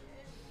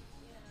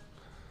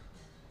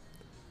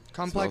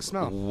 Complex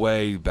smell.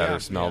 Way better Yeah.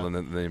 smell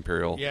than the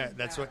Imperial. Yeah,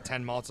 that's what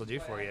 10 malts will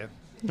do for you.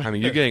 I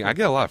mean, I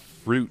get a lot of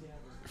fruit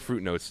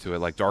notes to it,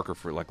 like darker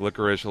fruit, like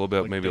licorice a little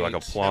bit, Like maybe like a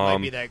dates. That might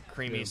plum. be that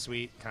creamy,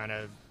 sweet kind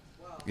of.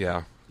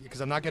 Yeah. Because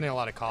I'm not getting a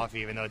lot of coffee,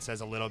 even though it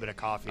says a little bit of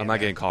coffee. I'm in not there.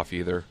 getting coffee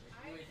either.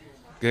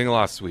 Getting a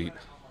lot of sweet.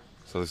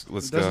 So let's It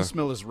doesn't go.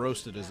 smell as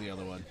roasted as the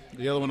other one.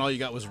 The other one, all you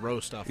got was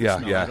roast off the Yeah,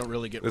 smell. yeah. I don't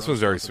really get this roast one's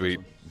very off of sweet.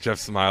 this Jeff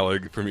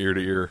smiling from ear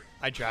to ear.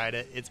 I tried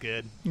it. It's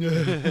good.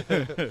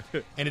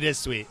 And it is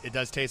sweet. It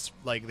does taste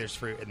like there's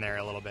fruit in there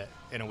a little bit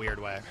in a weird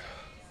way.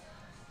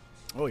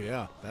 one. Oh,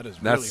 yeah. That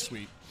is really That's-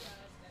 sweet.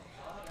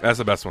 That's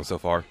the best one so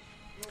far.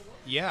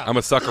 Yeah. I'm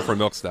a sucker for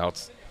milk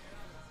stouts.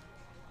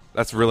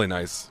 That's really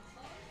nice.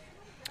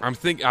 I'm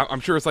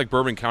sure it's like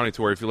Bourbon County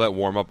to where if you let it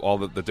warm up, all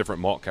the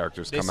different malt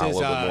characters This come out a is,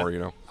 little bit more. You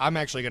know. I'm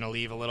actually going to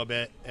leave a little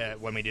bit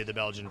when we do the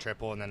Belgian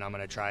triple, and then I'm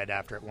going to try it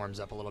after it warms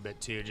up a little bit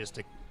too, just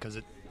because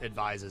it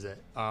advises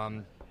it.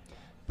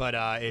 But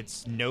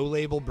it's No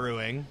Label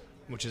Brewing,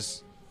 which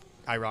is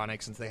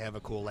ironic since they have a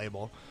cool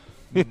label.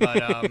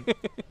 But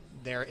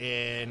they're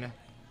in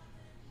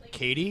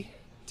Katy,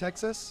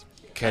 Texas.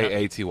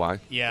 Katy.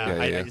 Yeah,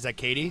 is that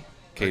Katy?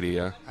 Katy.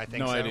 Yeah. I think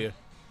No so. idea.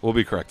 We'll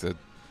be corrected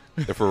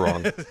if we're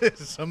wrong.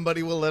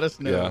 Somebody will let us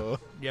know.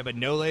 Yeah, but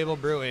No Label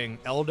Brewing,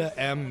 Elda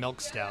M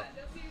Milk Stout.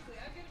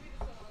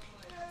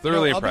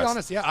 Thoroughly I'll impressed. be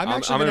honest. Yeah, I'm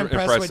actually been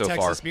impressed with so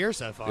Texas far. beer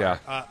so far.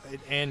 Yeah.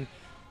 And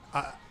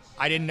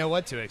I didn't know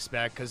what to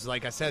expect because,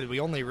 like I said, we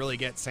only really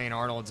get St.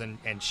 Arnold's and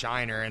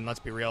Shiner, and let's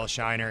be real,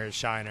 Shiner is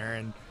Shiner,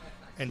 and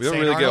We don't St.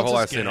 really get a Arnold's whole lot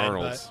is of St. good,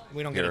 Arnold's. but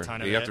we don't here. get a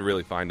ton of You it. have to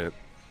really find it.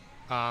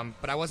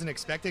 But I wasn't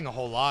expecting a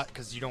whole lot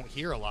because you don't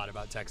hear a lot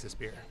about Texas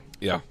beer,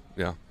 Yeah.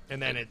 Yeah.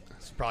 and then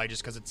it's probably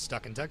just because it's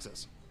stuck in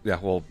Texas. Yeah.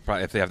 Well,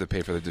 probably if they have to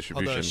pay for the Although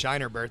distribution.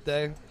 Shiner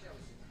birthday,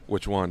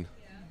 Which one?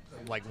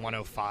 like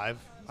 105,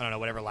 I don't know,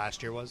 whatever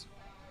last year was.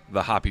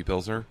 The Hoppy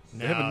Pilsner.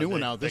 No, have a new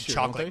one out this the year,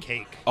 don't chocolate they?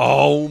 cake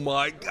Oh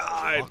my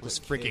God! was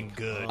freaking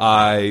good.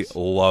 I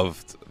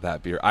loved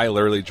that beer. I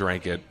literally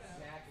drank it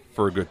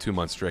for a good 2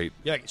 months straight.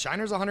 Yeah,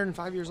 Shiner's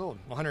 105 years old.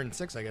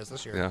 106, I guess,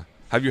 this year. Yeah.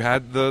 Have you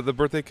had the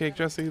birthday cake,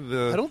 Jesse?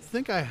 I don't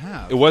think I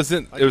have. It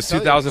wasn't. I It was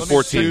can tell you. Let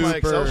me check 2014. my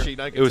Excel Super- sheet,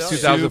 I can It was tell you.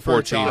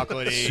 2014. Super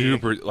chocolatey.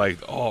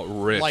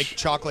 Super rich. Like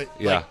chocolate,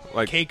 Yeah,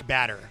 like- cake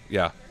batter.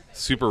 Yeah,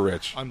 super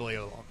rich.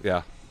 Unbelievable.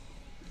 Yeah.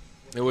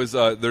 It was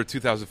their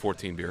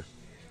 2014 beer,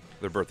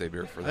 their birthday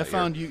beer for that I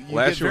found year. you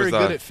Last get year very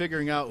was, good at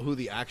figuring out who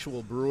the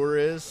actual brewer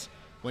is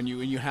when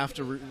you have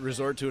to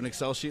resort to an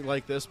Excel sheet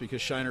like this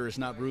because Shiner is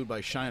not brewed by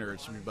Shiner;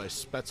 it's brewed by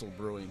Spetzel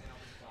Brewing.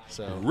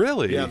 So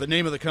Really? yeah, the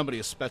name of the company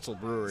is Spetzel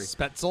Brewery.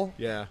 Spetzel,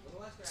 Yeah,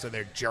 so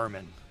they're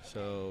German.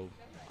 so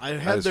I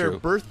had is their true.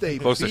 birthday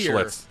Close to beer.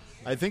 Schlitz.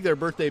 I think their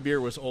birthday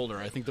beer was older.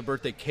 I think the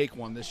birthday cake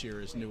one this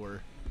year is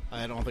newer.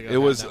 I don't think I've It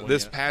was had that one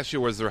this yet. past year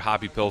was their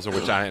Hoppy Pilsner,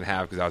 which I didn't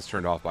have because I was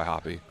turned off by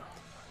Hoppy.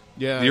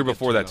 Yeah, The year I get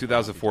before that, turned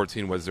off.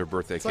 2014, was their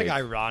birthday It's cake. like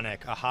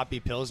ironic, a hoppy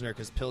pilsner,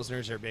 because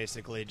pilsners are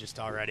basically just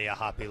already a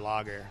hoppy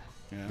lager.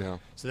 yeah,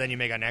 So then you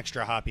make an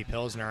extra hoppy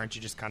pilsner, aren't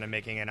you just kind of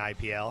making an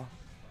IPL?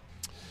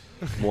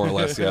 more or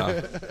less.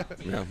 Yeah,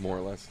 yeah, more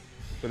or less.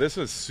 But this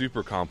was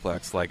super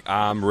complex. Like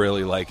I'm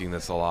really liking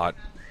this a lot,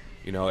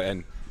 you know.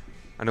 And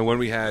I know when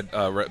we had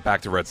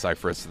back to Red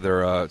Cypress,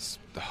 their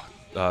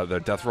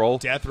Death Roll.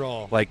 Death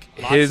Roll. Like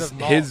Lots his of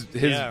malt.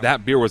 Yeah.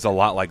 that beer was a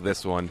lot like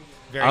this one.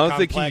 Very I don't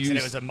complex, think he and used.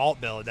 it was a malt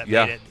build that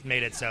Yeah.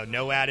 made it so.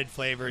 No added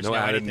flavors, No no,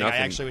 added anything.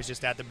 nothing. I actually was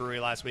just at the brewery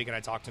last week, and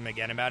I talked to them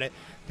again about it.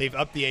 They've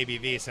upped the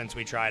ABV since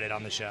we tried it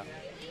on the show,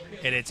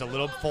 and it's a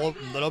little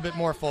bit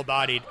more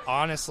full-bodied.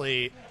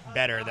 Honestly,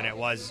 better than it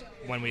was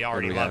when we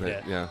already we had loved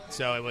it, yeah.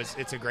 So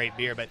it's a great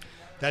beer, but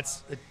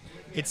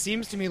it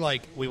seems to me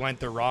like we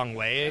went the wrong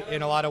way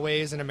in a lot of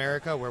ways in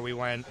America, where we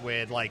went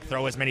with like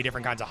throw as many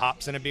different kinds of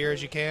hops in a beer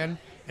as you can,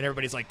 and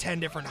everybody's like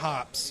 10 different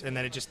hops, and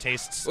then it just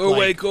tastes Oh, like,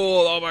 way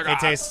cool! Oh my god! it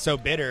tastes so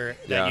bitter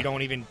that Yeah. you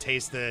don't even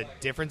taste the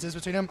differences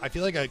between them. I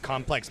feel like a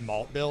complex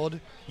malt build,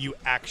 you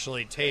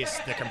actually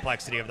taste the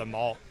complexity of the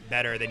malt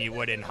better than you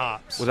would in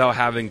hops. without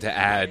having to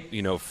add,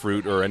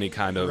 fruit or any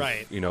kind of,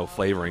 Right.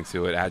 flavoring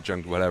to it,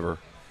 adjunct, whatever.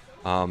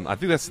 I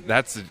think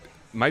that's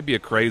might be a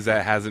craze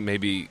that hasn't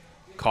maybe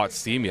caught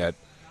steam yet.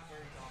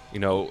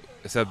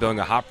 Instead of building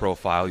a hop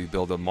profile, you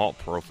build a malt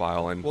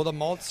profile, and Well, the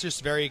malt's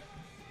just very.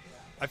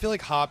 I feel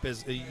like hop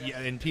is,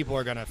 and people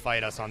are going to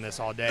fight us on this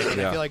all day. But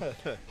Yeah. I feel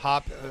like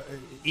hop,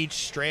 each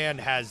strand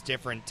has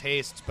different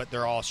tastes, but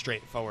they're all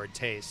straightforward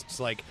tastes.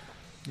 Like,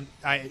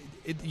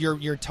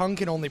 your tongue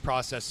can only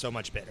process so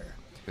much bitter.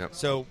 Yep.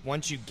 So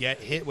once you get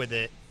hit with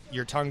it,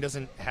 your tongue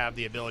doesn't have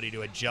the ability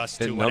to adjust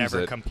to It numbs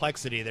whatever it.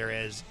 complexity there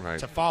is Right.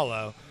 to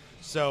follow.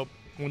 So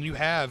when you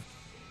have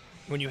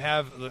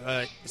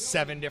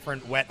 7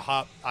 different wet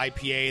hop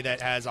IPA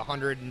that has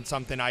 100 and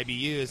something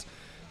IBUs,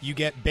 you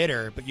get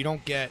bitter, but you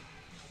don't get,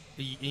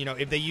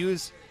 if they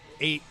use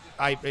 8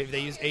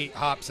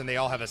 hops and they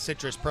all have a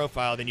citrus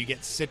profile, then you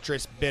get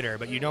citrus bitter,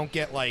 but you don't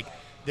get like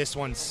this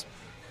one's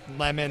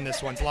lemon,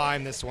 this one's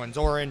lime, this one's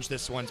orange,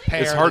 this one's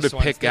pear. It's hard this to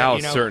one's pick that,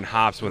 out certain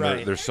hops when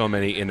Right. there's so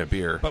many in a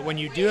beer. But when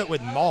you do it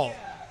with malt,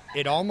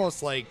 it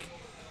almost like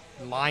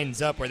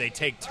lines up where they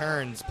take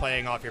turns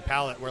playing off your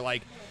palate.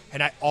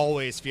 And I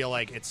always feel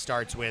like it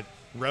starts with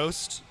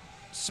roast,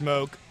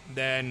 smoke,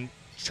 then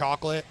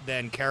chocolate,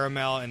 then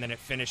caramel, and then it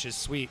finishes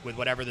sweet with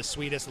whatever the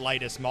sweetest,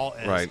 lightest malt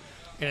is. Right.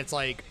 And it's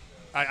like,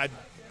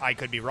 I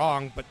could be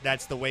wrong, but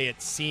that's the way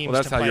it seems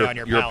well, that's to how play on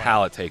your palate.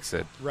 palate takes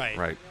it. Right.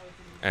 Right.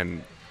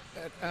 And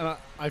And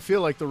I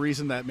feel like the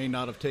reason that may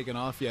not have taken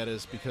off yet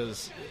is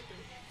because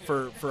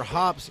for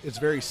hops, it's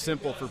very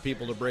simple for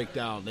people to break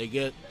down. They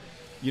get,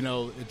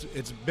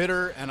 it's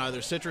bitter and either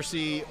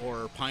citrusy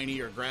or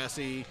piney or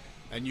grassy,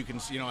 and you can,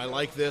 I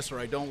like this or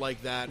I don't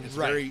like that. It's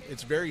Right.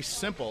 it's very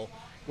simple.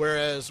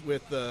 Whereas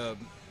with the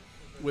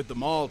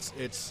malts,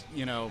 it's,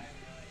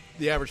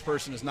 the average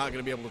person is not going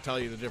to be able to tell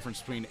you the difference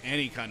between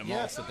any kind of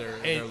malts that they're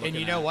looking And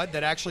you at. know what?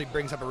 That actually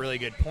brings up a really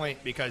good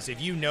point, because if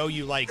you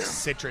like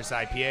citrus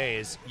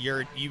IPAs,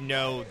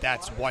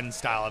 that's one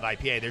style of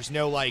IPA.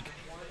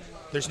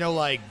 There's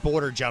no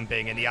border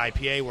jumping in the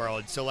IPA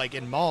world. So like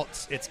in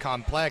malts, it's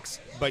complex,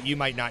 but you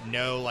might not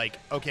know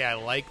okay, I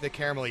like the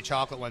caramelly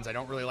chocolate ones. I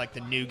don't really like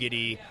the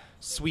nougaty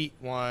sweet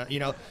one,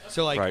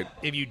 So Right.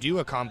 if you do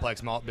a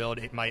complex malt build,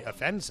 it might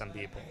offend some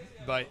people.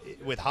 But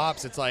with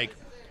hops, it's like,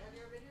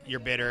 you're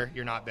bitter,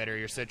 you're not bitter,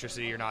 you're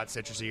citrusy, you're not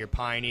citrusy, you're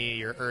piney,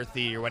 you're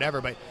earthy, you're whatever,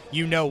 but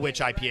you know which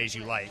IPAs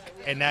you like.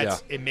 And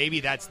and maybe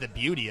that's the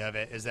beauty of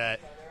it, is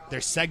that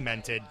they're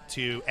segmented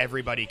to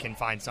everybody can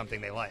find something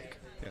they like.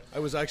 Yeah. I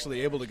was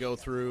actually able to go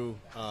through,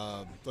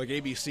 like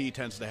ABC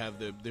tends to have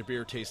the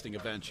beer tasting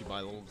events. You buy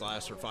a little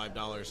glass for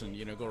 $5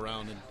 and, go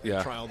around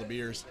and try all the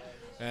beers.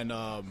 And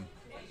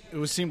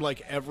it seemed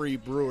like every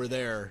brewer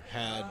there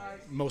had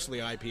mostly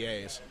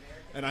IPAs.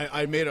 And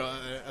I made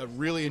a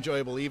really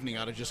enjoyable evening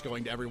out of just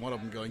going to every one of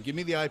them going, give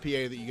me the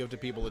IPA that you give to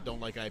people that don't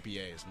like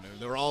IPAs. And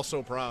they were all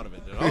so proud of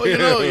it. Oh, you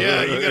got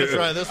to try this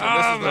one. This is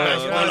the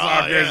best one.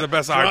 IPA is the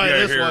best Try IPA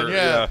this here. one,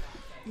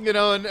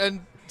 yeah.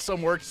 And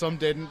some worked, some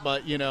didn't.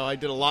 But, I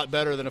did a lot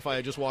better than if I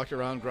had just walked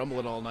around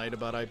grumbling all night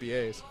about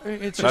IPAs.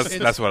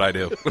 That's what I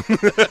do.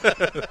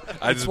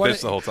 I just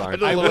bitch the whole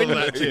time. I love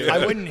that too.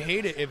 I wouldn't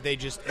hate it if they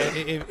just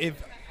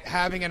if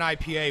having an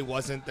IPA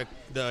wasn't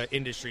the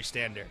industry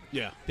standard.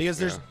 Yeah. Because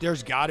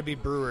there's got to be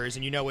brewers,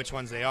 and you know which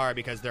ones they are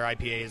because their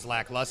IPA is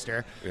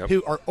lackluster, Yep.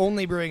 who are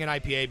only brewing an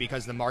IPA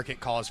because the market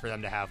calls for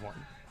them to have one.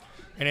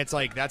 And it's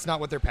like, that's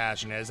not what their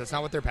passion is. That's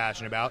not what they're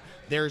passionate about.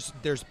 There's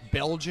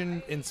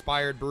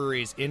Belgian-inspired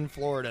breweries in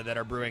Florida that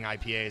are brewing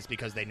IPAs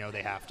because they know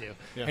they have to.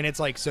 Yeah. And it's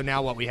like, so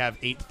now what, we have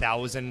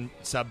 8,000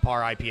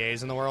 subpar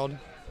IPAs in the world?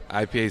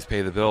 IPAs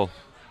pay the bill,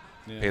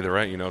 Yeah. pay the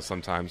rent.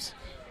 Sometimes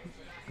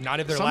Not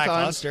if they're Sometimes.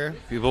 lackluster.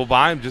 people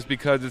buy them just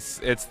because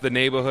it's the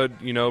neighborhood,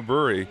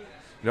 brewery.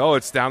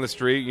 It's down the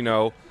street.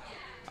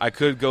 I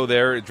could go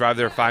there, drive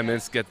there 5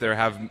 minutes, get there,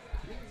 have,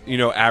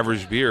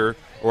 average beer,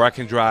 or I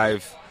can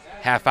drive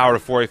half hour to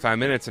 45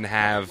 minutes and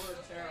have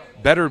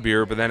better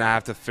beer, but then I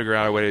have to figure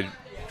out a way to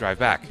drive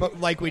back.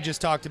 But like we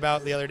just talked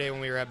about the other day when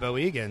we were at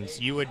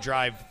Boegan's, you would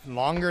drive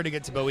longer to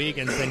get to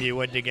Boegan's than you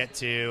would to get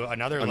to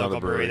another local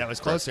brewery brewery. that was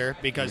closer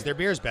because their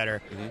beer's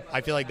better. I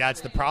feel like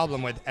that's the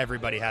problem with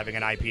everybody having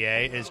an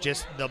IPA, is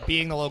just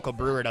being the local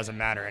brewer doesn't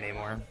matter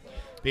anymore.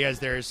 Because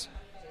there's,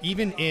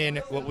 even in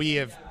what we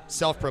have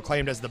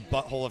self-proclaimed as the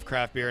butthole of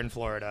craft beer in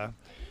Florida,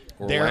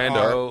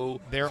 Orlando.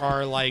 there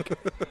are like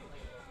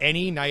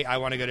any night I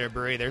want to go to a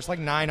brewery, there's like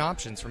 9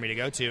 options for me to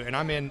go to, and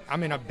I'm in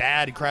a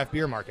bad craft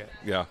beer market.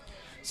 Yeah.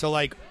 So,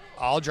 like,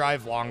 I'll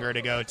drive longer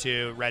to go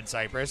to Red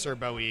Cypress or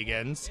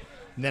Boegan's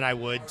than I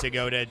would to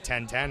go to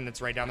 1010 that's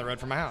right down the road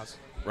from my house.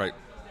 Right.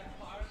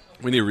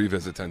 We need to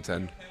revisit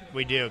 1010.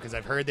 We do, because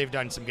I've heard they've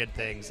done some good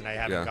things, and I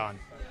haven't Yeah. gone.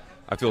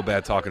 I feel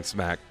bad talking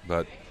smack,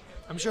 but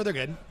I'm sure they're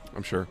good.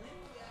 I'm sure.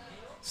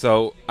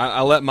 So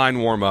I let mine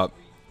warm up,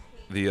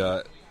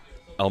 the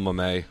Elma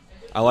May.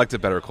 I liked it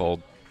better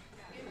cold.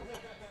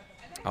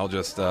 I'll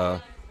just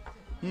I'll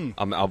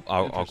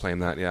claim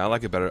that. Yeah, I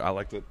like it better. I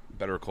liked it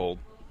better cold.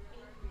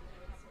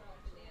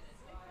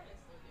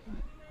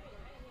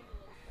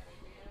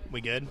 We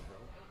good?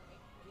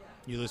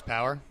 You lose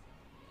power?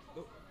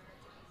 All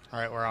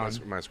right, we're on.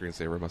 My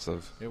screensaver must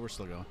have. Yeah, we're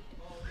still going.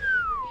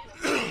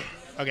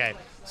 Okay,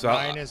 So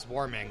mine is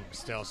warming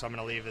still, so I'm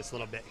going to leave this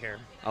little bit here.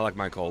 I like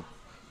mine cold.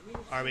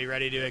 Are we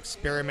ready to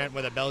experiment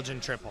with a Belgian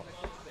triple?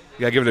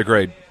 Yeah, give it a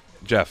grade,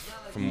 Jeff,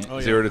 from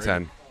 0 to great.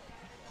 10.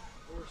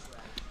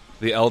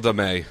 The Elda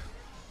May.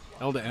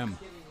 L to M.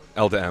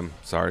 L to M.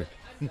 Sorry.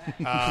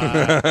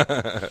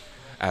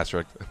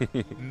 Asterisk.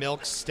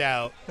 Milk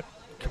stout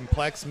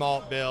complex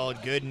malt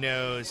build, good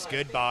nose,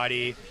 good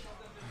body,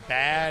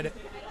 bad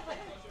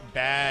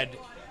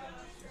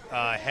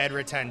head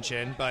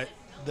retention, but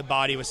the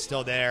body was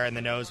still there and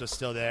the nose was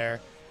still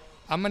there.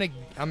 I'm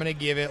gonna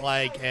give it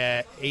like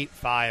a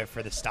 8.5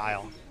 for the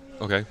style.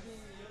 Okay.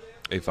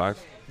 8.5.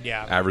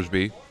 Yeah. Average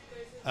B.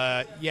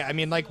 Yeah, I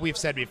mean, like we've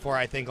said before,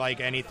 I think like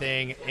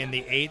anything in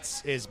the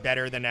 8s is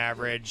better than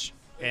average,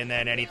 and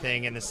then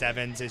anything in the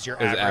 7s is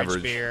your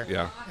average beer.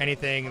 Yeah.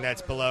 Anything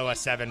that's below a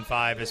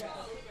 7.5 is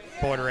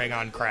bordering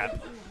on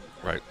crap.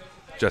 Right.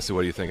 Jesse,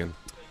 what are you thinking?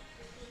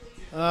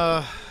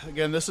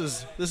 Again, this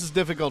is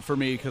difficult for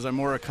me because I'm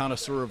more a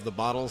connoisseur of the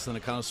bottles than a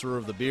connoisseur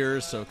of the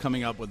beers. So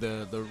coming up with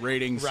the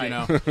ratings, Right.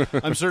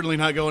 I'm certainly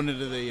not going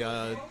into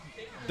the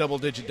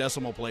double-digit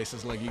decimal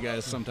places like you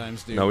guys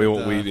sometimes do. No, we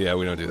won't. We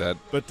don't do that.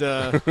 But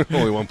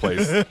Only one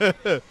place.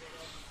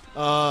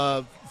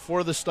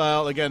 for the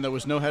style, again, there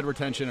was no head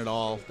retention at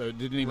all. They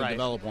didn't even Right.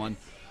 develop one.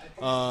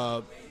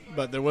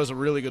 But there was a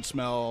really good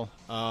smell.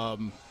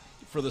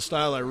 For the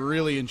style, I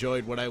really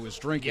enjoyed what I was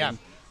drinking. Yeah.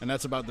 And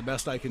that's about the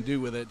best I can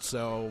do with it.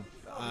 So,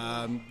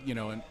 an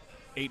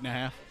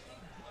 8.5.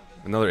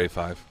 Another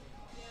 8.5.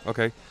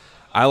 Okay.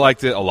 I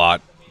liked it a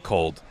lot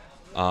cold.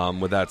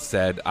 With that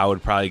said, I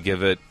would probably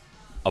give it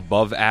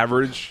above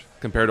average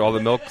compared to all the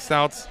milk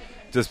stouts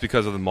just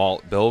because of the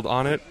malt build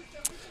on it.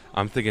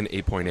 I'm thinking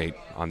 8.8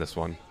 on this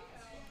one.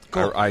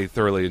 Cool. I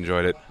thoroughly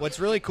enjoyed it. What's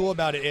really cool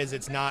about it is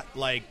it's not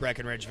like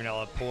Breckenridge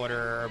Vanilla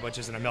Porter, which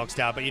isn't a milk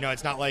stout, but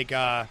it's not like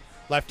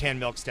left-hand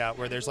milk stout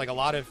where there's like a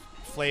lot of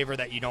flavor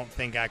that you don't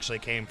think actually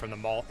came from the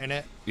malt in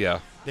it. Yeah.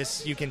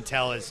 This you can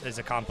tell is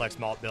a complex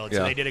malt build, Yeah.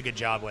 so they did a good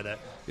job with it.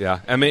 Yeah.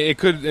 I mean,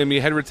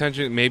 head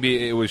retention,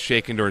 maybe it was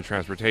shaken during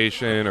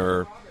transportation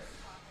or a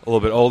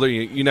little bit older.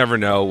 You never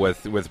know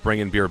with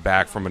bringing beer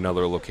back from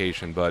another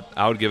location, but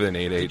I would give it an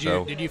 8.8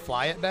 though. Did you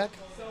fly it, Beck?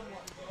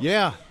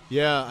 Yeah.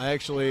 I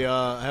actually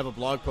have a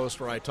blog post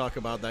where I talk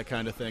about that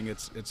kind of thing.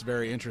 It's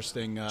very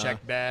interesting.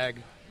 Check bag,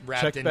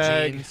 wrapped Check in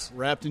bag, jeans.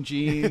 wrapped in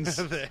jeans.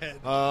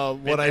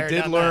 What I there,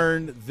 did done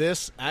learn,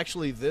 this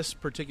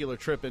particular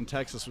trip in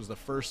Texas was the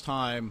first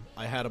time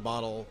I had a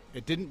bottle.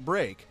 It didn't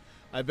break.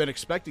 I've been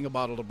expecting a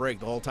bottle to break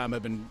the whole time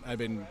I've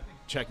been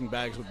checking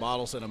bags with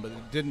bottles in them, but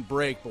it didn't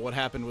break. But what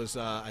happened was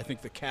I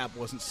think the cap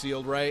wasn't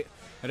sealed right,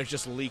 and it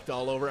just leaked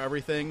all over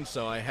everything.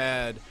 So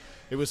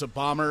it was a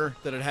bomber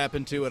that it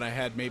happened to, and I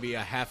had maybe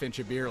a half inch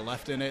of beer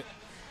left in it.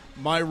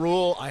 My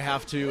rule, I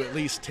have to at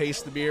least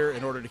taste the beer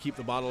in order to keep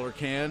the bottle or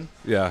can.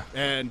 Yeah.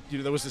 And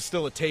there was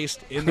still a taste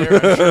in there.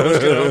 I'm sure it was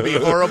going to be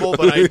horrible,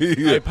 but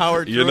I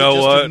powered through it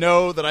just to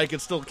know that I could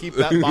still keep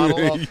that bottle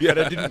and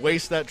I didn't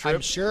waste that trip.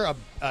 I'm sure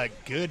a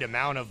good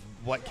amount of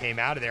what came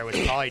out of there was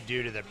probably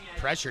due to the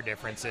pressure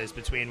differences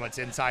between what's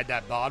inside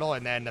that bottle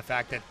and then the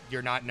fact that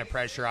you're not in a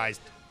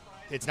pressurized.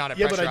 It's not a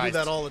pressurized. Yeah, but I do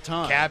that all the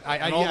time. Cap.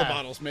 And all the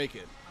bottles make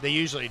it. They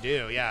usually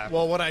do, yeah.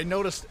 Well, what I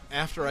noticed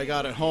after I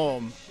got it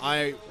home,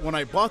 when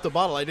I bought the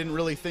bottle, I didn't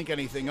really think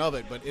anything of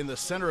it, but in the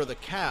center of the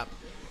cap,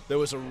 there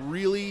was a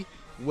really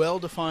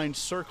well-defined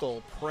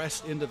circle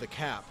pressed into the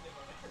cap.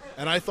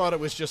 And I thought it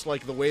was just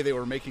like the way they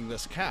were making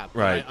this cap.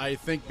 Right. I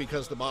think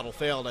because the bottle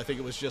failed, I think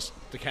it was just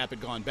the cap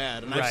had gone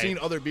bad. And I've Right. seen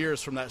other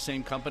beers from that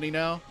same company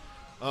now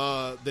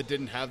that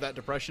didn't have that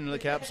depression in the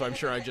cap, so I'm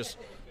sure I just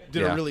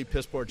did a really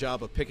piss-poor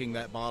job of picking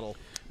that bottle.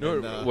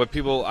 What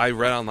I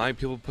read online,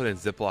 people put in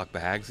Ziploc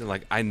bags,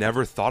 and I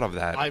never thought of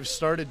that. I've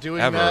started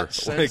doing ever. that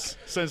since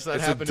that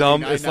it's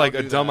happened. It's like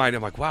a dumb idea.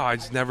 I'm like, wow, I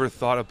just never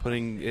thought of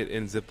putting it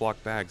in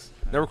Ziploc bags.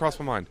 Never crossed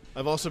my mind.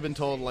 I've also been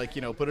told, put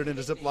it in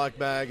a Ziploc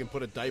bag and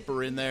put a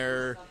diaper in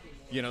there,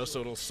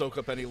 so it'll soak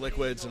up any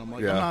liquids. And I'm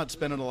like, I'm not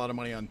spending a lot of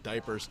money on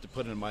diapers to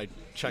put in my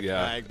check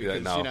bag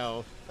because,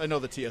 I know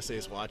the TSA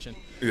is watching.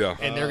 Yeah.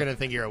 And they're going to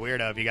think you're a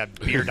weirdo if you got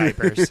beer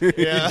diapers.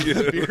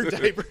 Beer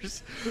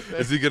diapers.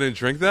 Is he going to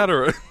drink that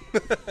or? This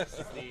is the L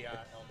to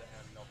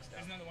M milk stout.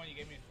 Isn't that the one you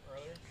gave me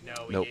earlier?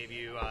 No, we Nope. gave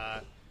you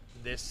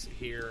this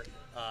here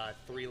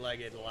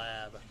three-legged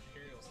lab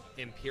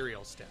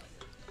Imperial Stout.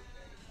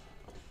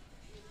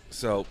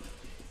 So,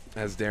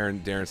 as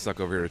Darren stuck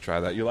over here to try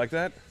that. You like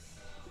that?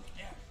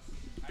 Yeah.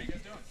 How you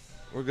guys doing?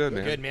 We're good,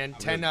 man. Good, man.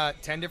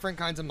 10 different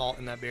kinds of malt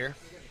in that beer.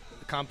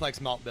 The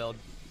complex malt build.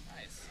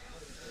 Nice.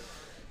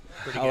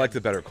 Pretty I good. liked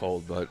it better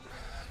cold, but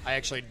I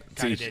actually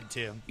kind of did,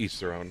 too. each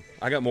their own.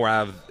 I got more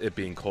out of it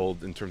being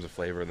cold in terms of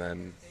flavor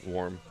than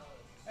warm.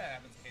 That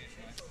happens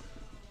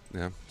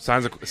occasionally.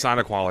 Yeah. Sign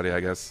of quality,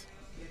 I guess.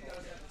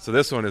 So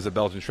this one is a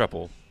Belgian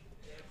triple,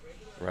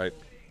 right?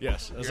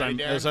 Yes, as You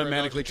ready, I'm Darren, for a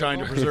manically Belgian trying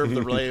to triple? preserve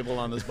the label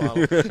on this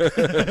bottle.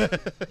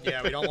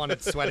 Yeah, we don't want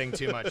it sweating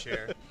too much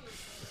here.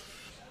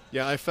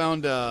 Yeah, I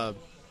found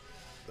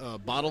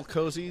bottle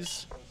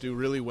cozies do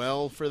really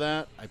well for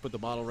that. I put the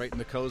bottle right in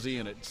the cozy,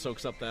 and it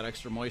soaks up that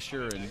extra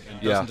moisture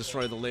and doesn't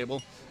destroy the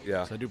label.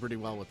 Yeah. So I do pretty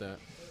well with that.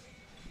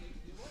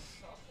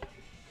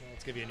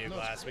 Let's give you a new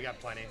glass. We got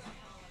plenty.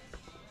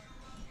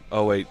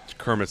 Oh, wait.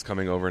 Kermit's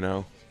coming over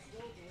now.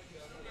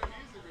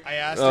 I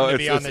asked Oh, him to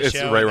be on the it's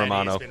show, Ray and then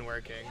Romano. he's been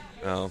working.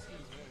 Oh.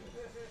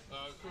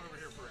 Come over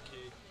here for a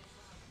key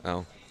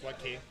Oh. What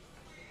key?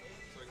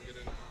 so I can get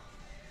in.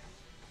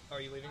 Oh,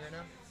 are you leaving right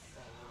now?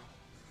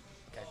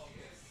 Okay.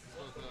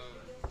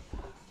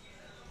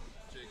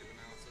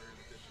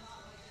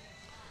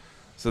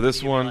 So this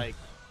Give me, one, like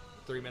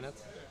 3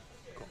 minutes.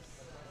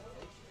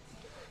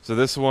 so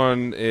this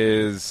one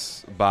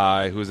is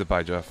by who is it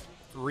by, Jeff?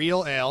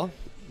 Real Ale.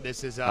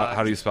 This is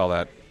How do you spell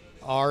that?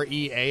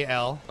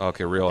 REAL.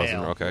 Okay, real as in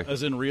Ale. okay,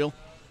 As in real?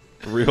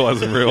 real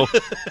as in real,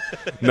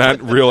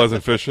 not real as in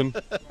fishing.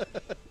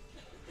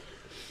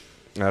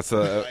 That's Try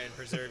and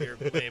preserve your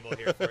label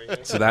here for you.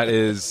 so that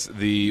is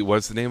the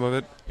what's the name of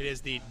it? It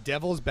is the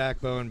Devil's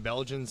Backbone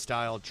Belgian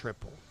style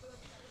triple,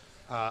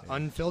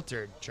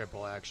 unfiltered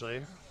triple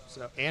actually,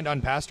 so and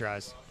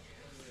unpasteurized.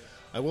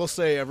 I will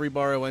say every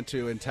bar I went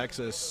to in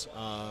Texas,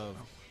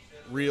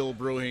 Real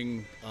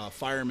Brewing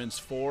Fireman's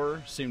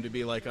 4 seemed to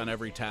be like on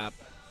every tap.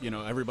 You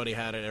know, everybody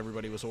had it.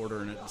 Everybody was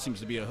ordering it. It seems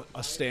to be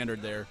a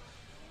standard there.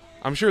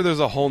 I'm sure there's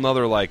a whole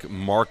nother like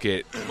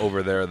market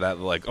over there that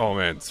like, oh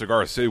man,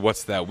 Cigar City,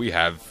 what's that? We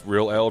have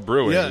Real Ale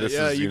Brewing. Yeah, This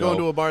yeah. is, You go know,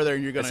 into a bar there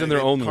and you're going it's to in their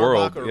get own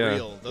Karbach world, or yeah,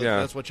 Real. yeah.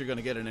 That's what you're going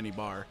to get in any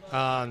bar.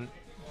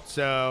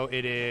 So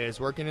it is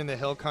working in the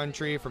hill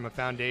country from a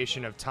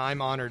foundation of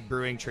time-honored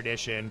brewing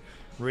tradition.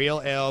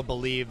 Real Ale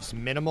believes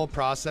minimal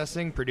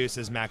processing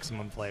produces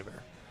maximum flavor.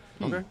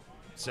 Okay.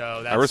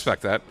 So I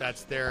respect that.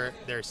 That's their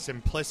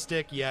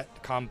simplistic yet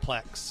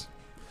complex.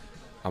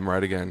 I'm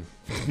right again.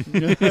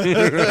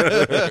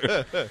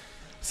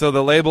 So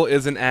the label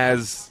isn't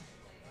as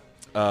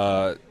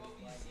Yeah,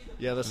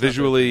 that's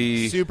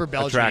visually Super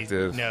Belgian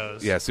attractive.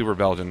 nose. Yeah, super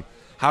Belgian.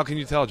 How can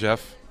you tell,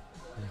 Jeff?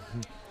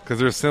 Because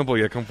they're simple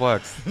yet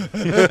complex. But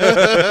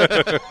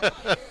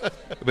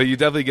you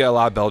definitely get a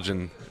lot of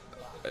Belgian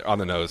on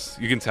the nose.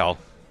 You can tell.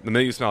 The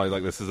minute you smell it, you're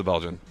like, this is a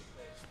Belgian.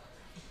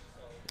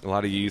 A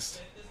lot of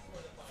yeast,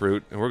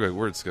 fruit, and we're good.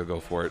 We're just going to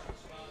go for it.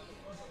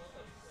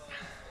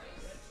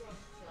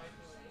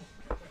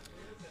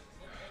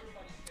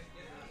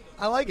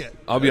 I like it.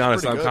 I'll be That's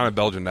honest, pretty I'm good. kind of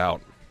Belgianed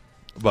out.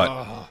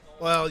 But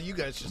Well, you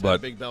guys just had But- a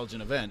big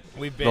Belgian event.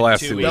 We've been the last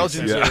 2 2 weeks. weeks.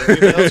 Belgians Yeah.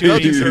 are,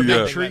 Belgians are a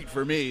Yeah. big treat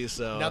for me.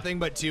 So Nothing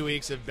but 2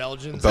 weeks of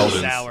Belgians,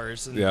 Belgians. and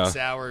sours. And Yeah.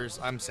 sours,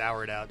 I'm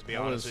soured out, to be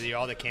honest with you.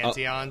 All the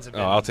Cantillons have Oh,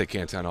 been I'll take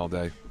Canton all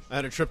day. I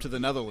had a trip to the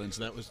Netherlands.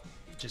 That was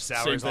just same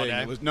sours all thing.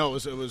 day.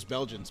 It was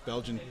Belgians.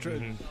 Belgian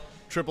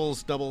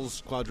triples,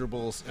 doubles,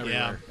 quadruples,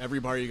 everywhere. Every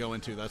bar you go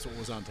into, that's what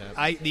was on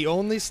tap. The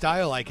only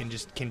style I can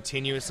just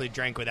continuously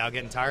drink without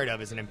getting tired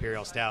of is an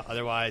imperial stout.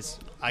 Otherwise,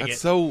 I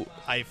That's so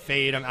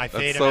fade them. I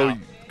fade that's them so out.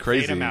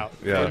 crazy. Fade 'em out.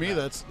 Yeah. For me,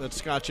 that's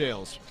Scotch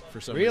ales.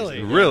 For some Really?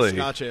 reason, Really?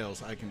 Scotch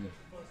ales. I can.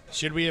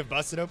 Should we have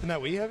busted open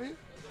that wee heavy?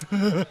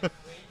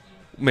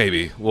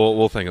 Maybe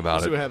we'll think about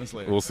We'll it. see what happens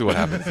later. We'll see what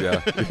happens.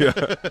 Yeah.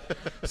 Yeah.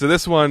 So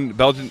this one,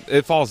 Belgian,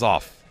 it falls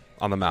off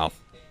on the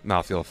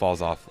mouthfeel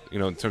falls off. You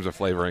know, in terms of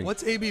flavoring.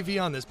 What's ABV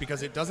on this?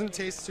 Because it doesn't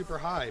taste super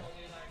high.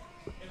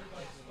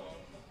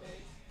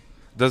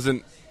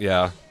 Doesn't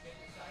yeah.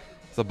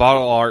 The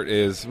bottle art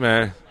is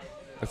meh.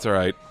 It's all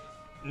right.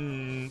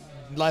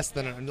 Less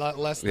than.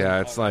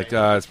 Yeah, it's like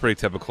it's pretty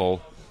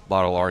typical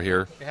bottle art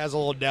here. It has a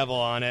little devil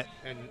on it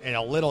and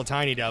a little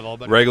tiny devil,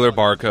 but Regular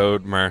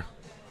barcode, meh.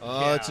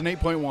 It's an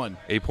 8.1.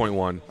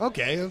 8.1.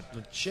 Okay,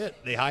 shit,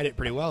 they hide it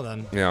pretty well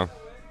then, Yeah.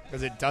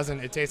 because it doesn't.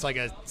 It tastes like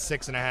a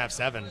 6.5,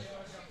 7.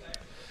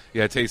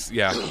 Yeah, it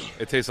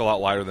tastes a lot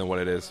lighter than what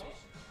it is.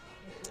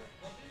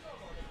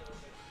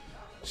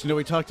 So,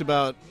 we talked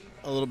about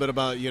a little bit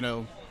about,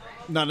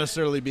 not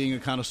necessarily being a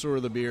connoisseur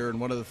of the beer, and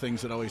one of the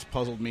things that always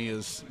puzzled me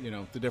is,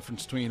 the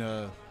difference between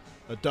a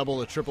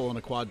double, a triple, and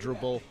a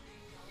quadruple,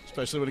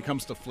 especially when it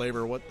comes to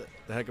flavor. What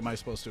the heck am I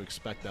supposed to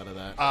expect out of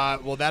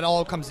that? Well, that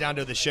all comes down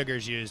to the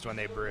sugars used when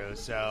they brew.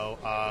 So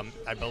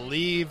I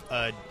believe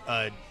a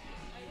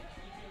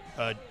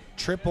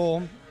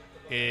triple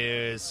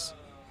is.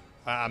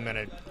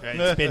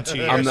 It's been 2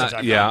 years I'm since not.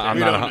 I've Yeah, gone I'm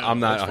through. We not. don't know. I'm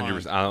not That's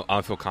 100. I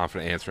don't feel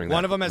confident answering that.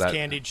 One of them has that-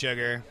 candied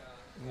sugar.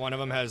 One of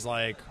them has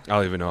like I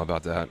don't even know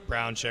about that.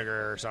 brown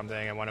sugar or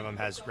something, and one of them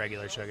has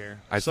regular sugar.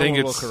 I Someone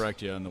think will it's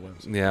correct you on the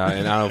website. Yeah,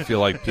 and I don't feel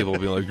like people will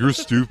be like, "You're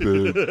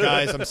stupid."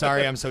 Guys, I'm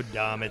sorry, I'm so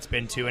dumb. It's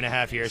been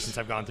 2.5 years since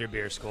I've gone through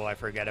beer school. I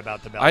forget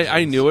about the Belgians.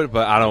 I knew it,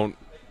 but I don't.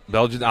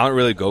 Belgian. I don't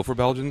really go for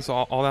Belgians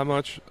all that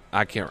much.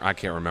 I can't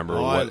remember Oh,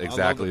 I what love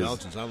exactly the is.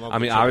 Belgians. I love I the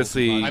mean, triples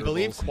obviously, and I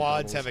believe Doubles and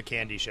quads doubles. have a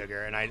candy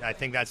sugar, and I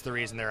think that's the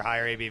reason they're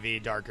higher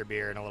ABV, darker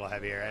beer, and a little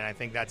heavier. And I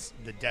think that's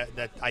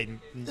that I'm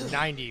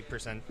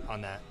 90%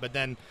 on that. But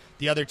then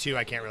the other two,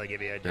 I can't really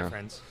give you a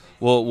difference.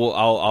 well,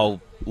 I'll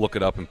look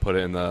it up and put it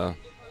in the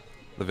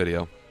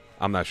video.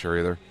 I'm not sure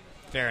either,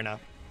 Fair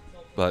enough.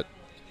 but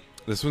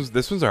this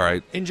one's all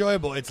right.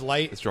 Enjoyable. It's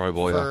light. It's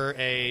enjoyable, yeah. for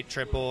a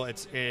triple.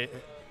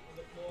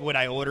 Would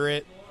I order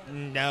it?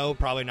 No,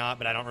 probably not.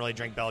 But I don't really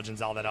drink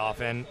Belgians all that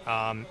often.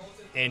 And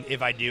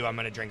if I do, I'm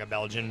going to drink a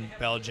Belgian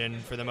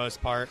for the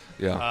most part.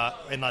 Yeah.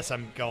 Unless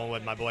I'm going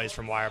with my boys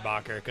from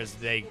Weyerbacher because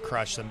they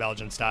crush some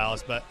Belgian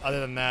styles. But other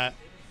than that,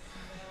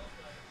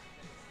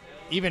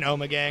 even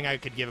Omegang, I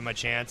could give them a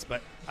chance.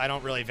 But I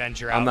don't really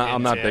venture out.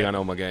 I'm not into- big on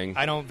Omegang.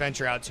 I don't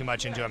venture out too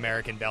much into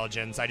American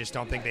Belgians. I just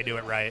don't think they do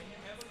it right.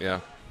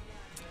 Yeah.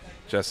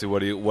 Jesse,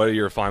 what are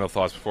your final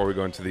thoughts before we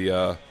go into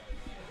the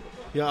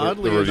Yeah, the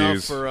oddly enough,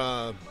 reviews. for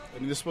I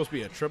mean, this is supposed to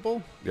be a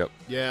triple. Yep.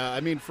 Yeah, I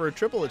mean, for a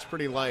triple, it's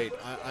pretty light.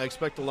 I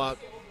expect a lot.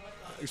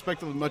 I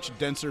expect a much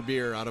denser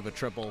beer out of a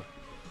triple.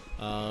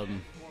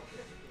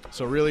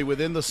 So really,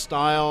 within the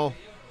style,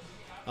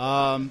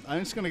 I'm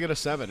just going to get a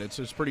 7.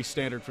 It's pretty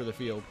standard for the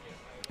field.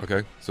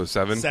 Okay, so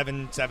 7.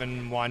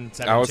 7-1,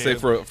 7-2. I would say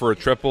for a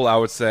triple, I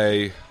would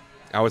say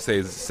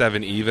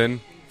 7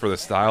 even for the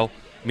style.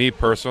 Me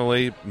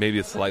personally, maybe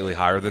it's slightly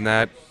higher than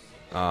that.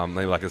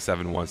 Maybe like a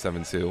 7-1,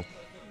 7-2.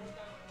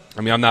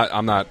 I mean,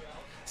 I'm not.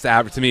 It's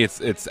average to me.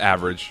 It's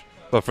average,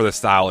 but for the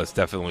style, it's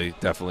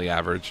definitely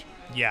average.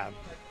 Yeah.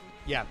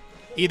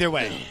 Either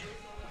way,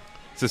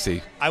 It's a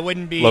C. I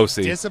wouldn't be Low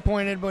C.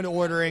 disappointed when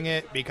ordering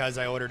it because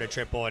I ordered a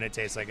triple and it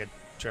tastes like a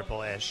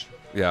triple-ish.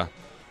 Yeah,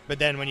 But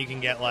then when you can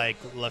get like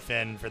La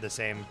Fin for the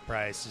same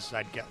price,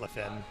 I'd get La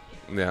Fin.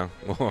 yeah,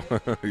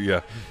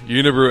 yeah.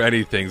 Unibrew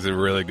anything's a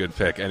really good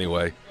pick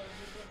anyway.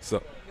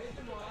 So,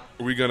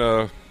 are we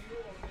gonna?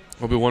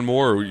 Will be one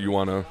more, or you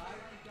wanna?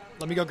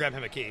 Let me go grab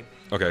him a key,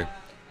 Okay,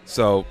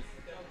 so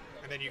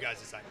and then you guys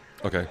decide.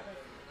 okay,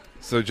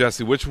 so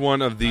Jesse, which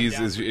one of these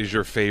down. is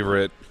your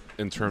favorite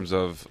in terms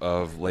of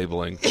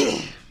labeling?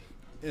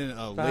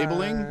 In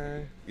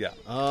labeling, Yeah.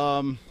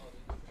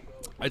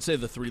 I'd say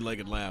the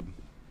three-legged lab.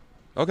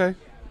 Okay.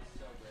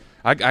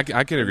 I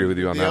can agree with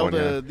you on that one.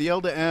 Yeah. The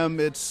Elda M,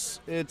 it's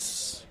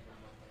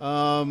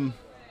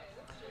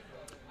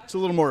a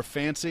little more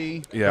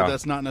fancy. Yeah. But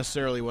that's not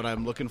necessarily what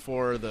I'm looking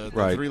for. The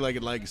Right.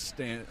 three-legged lab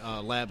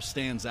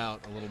stands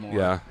out a little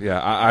more. Yeah.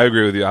 I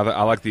agree with you.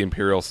 I like the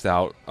Imperial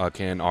Stout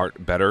can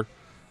art better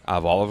out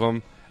of all of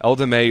them.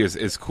 Elda May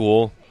is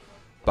cool,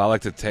 but I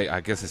like to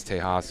I guess it's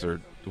Tejas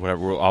or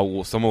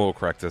whatever. Someone will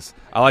correct us.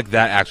 I like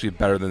that actually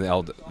better than the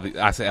Elda.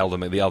 I say Elda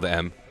May, the Elda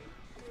M.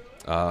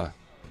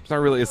 It's not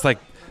really. It's like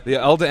the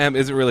Elda M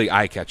isn't really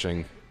eye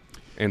catching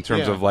in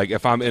terms Yeah. of like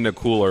if I'm in a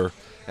cooler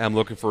and I'm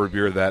looking for a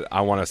beer that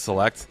I want to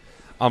select,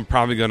 I'm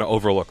probably going to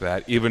overlook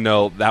that, even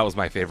though that was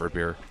my favorite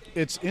beer.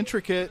 It's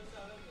intricate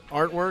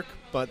artwork,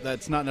 but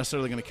that's not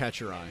necessarily going to catch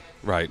your eye.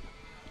 Right.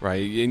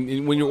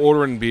 And when you're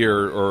ordering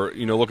beer or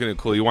looking at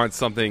cool, you want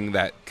something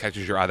that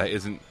catches your eye that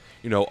isn't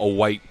a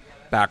white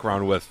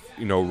background with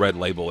red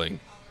labeling.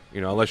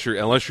 Unless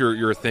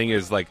your thing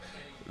is like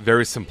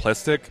very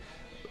simplistic,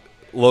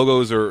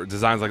 logos or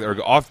designs like that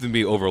are often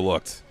be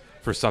overlooked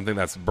for something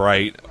that's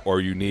bright or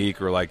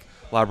unique or like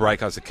a lot of bright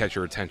colors to catch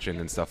your attention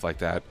and stuff like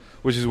that.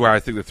 Which is where I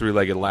think the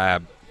three-legged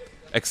lab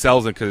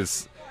excels in because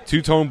it's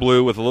two-tone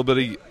blue with a little bit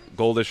of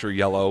goldish or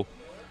yellow.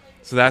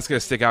 So that's going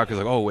to stick out because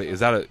like, oh wait,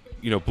 is that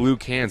a blue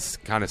cans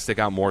kind of stick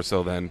out more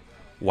so than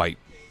white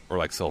or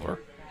like silver,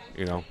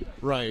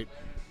 Right.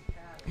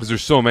 because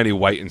there's so many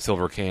white and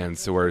silver cans.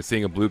 So where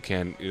seeing a blue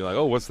can, you're like,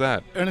 oh, what's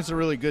that? And it's a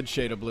really good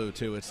shade of blue,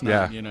 too. It's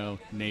not, Yeah.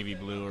 navy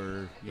blue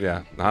or...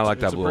 Yeah, I like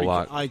that it's blue a pretty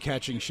lot.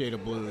 eye-catching shade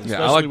of blue, Yeah,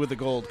 especially I like- with the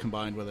gold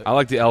combined with it. I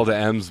like the Elda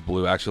M's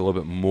blue actually a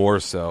little bit more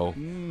so.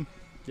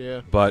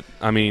 Yeah. But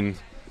I mean,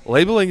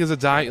 labeling is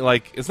it's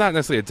not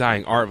necessarily a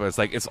dying art, but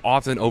it's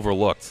often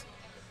overlooked.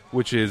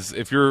 Which is,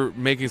 if you're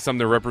making something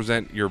to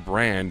represent your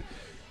brand,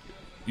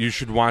 you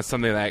should want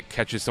something that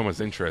catches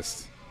someone's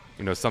interest.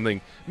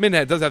 Something. I mean,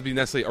 that doesn't have to be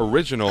necessarily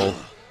original,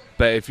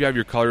 but if you have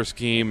your color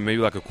scheme,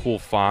 maybe like a cool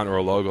font or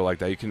a logo like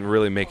that, you can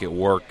really make it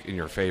work in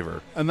your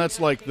favor. And that's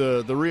like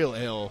the real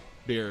ale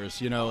beers,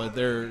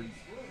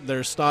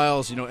 their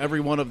styles, every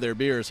one of their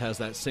beers has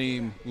that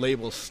same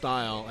label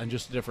style and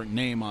just a different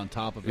name on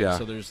top of it. Yeah.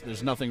 So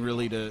there's nothing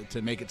really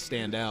to make it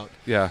stand out.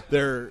 Yeah.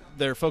 They're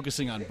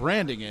focusing on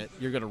branding it.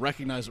 You're going to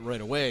recognize it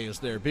right away as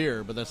their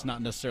beer, but that's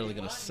not necessarily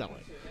going to sell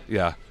it.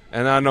 Yeah,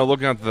 and I know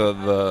looking at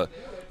the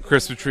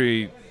Christmas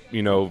tree,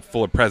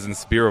 full of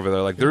presents beer over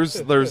there. Like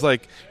there's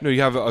like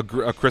you have a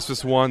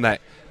Christmas one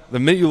that the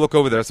minute you look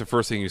over there, that's the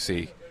first thing you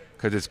see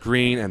because it's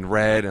green and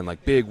red and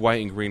like big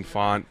white and green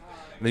font.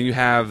 And then you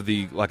have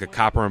like a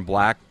copper and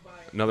black,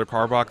 another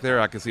Carbach there.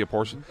 I can see a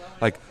portion.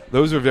 Like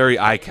those are very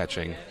eye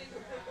catching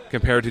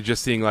compared to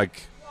just seeing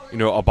like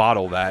a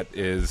bottle that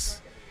is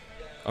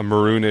a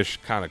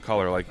maroonish kind of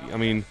color. Like I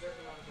mean,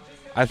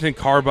 I think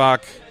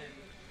Carbach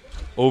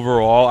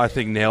overall, I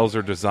think nails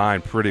their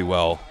design pretty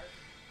well.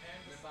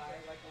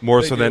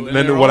 More They so do, than and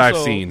they're what I've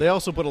also- seen. They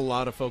also put a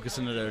lot of focus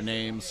into their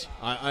names.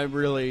 I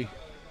really,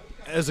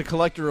 as a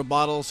collector of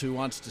bottles who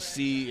wants to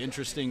see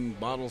interesting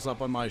bottles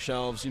up on my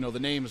shelves, the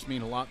names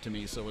mean a lot to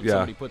me. So when Yeah.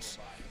 somebody puts,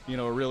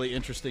 a really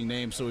interesting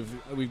name. So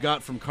we've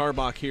got from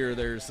Carbach here.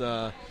 There's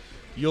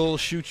You'll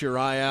Shoot Your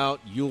Eye Out.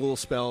 Yule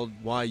spelled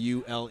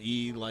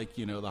Y-U-L-E, like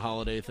the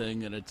holiday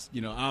thing, and it's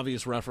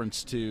obvious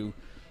reference to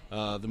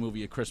the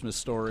movie A Christmas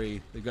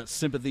Story. They've got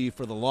Sympathy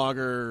for the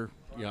Lager.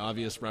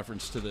 Obvious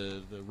reference to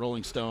the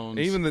Rolling Stones.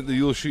 Even the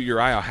You'll Shoot Your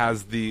Eye Out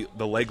has the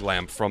leg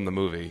lamp from the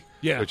movie,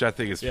 Yeah. which I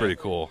think is Yeah. pretty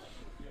cool.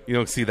 You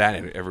don't see that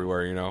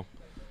everywhere,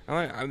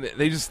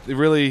 They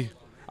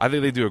I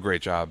think they do a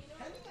great job,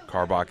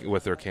 Carbach,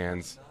 with their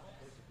cans.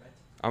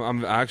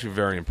 I'm actually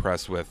very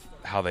impressed with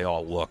how they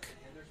all look,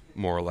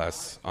 more or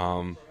less.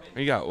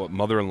 You got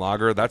Mother and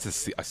Lager. That's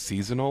a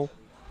seasonal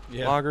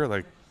lager.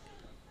 Like,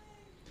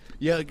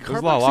 Yeah, a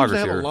Carpark lot of seems to lagers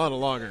have here. a lot of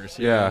lagers.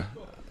 Yeah.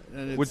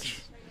 And it's-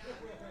 Which,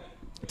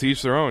 to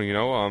each their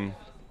own,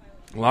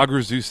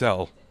 lagers do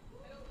sell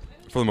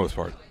for the most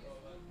part.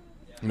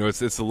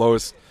 It's the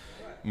lowest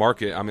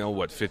market. I mean,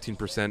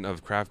 15%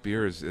 of craft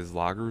beer is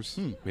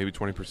lagers, maybe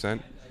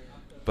 20%.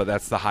 But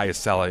that's the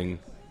highest selling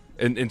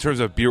in terms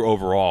of beer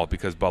overall,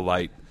 because Bud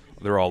Light,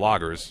 they're all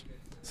lagers.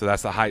 So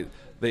that's the high.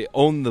 They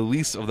own the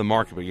least of the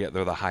market, but yet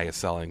they're the highest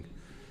selling.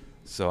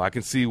 So I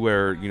can see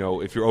where,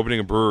 if you're opening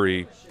a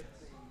brewery,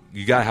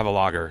 you got to have a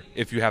lager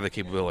if you have the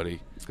capability,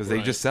 because they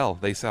Right. just sell.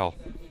 They sell.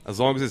 As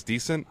long as it's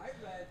decent,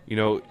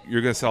 you're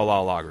going to sell a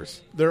lot of lagers.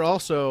 They're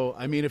also,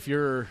 I mean, if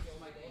you're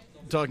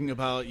talking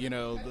about,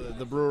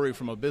 the brewery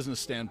from a business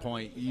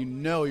standpoint,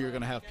 you're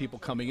going to have people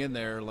coming in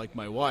there like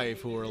my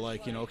wife who are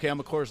like, okay, I'm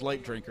a Coors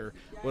Light drinker.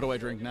 What do I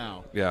drink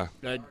now? Yeah.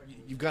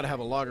 You've got to have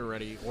a lager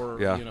ready, or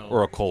Yeah,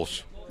 or a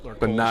Kolsch. or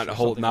But Kolsch not or a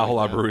whole something not a whole like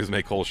lot of that. breweries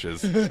make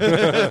Kolsch's.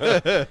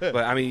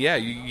 But I mean, yeah,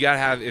 you gotta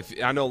have. If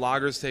I know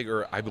lagers take,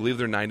 or I believe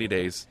they're 90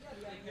 days,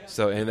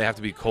 so and they have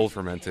to be cold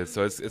fermented.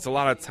 So it's a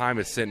lot of time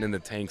it's sitting in the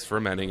tanks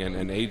fermenting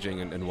and aging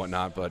and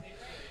whatnot. But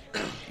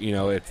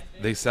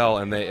they sell,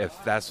 and if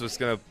that's what's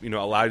gonna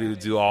allow you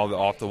to do all the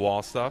off the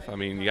wall stuff, I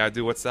mean, you gotta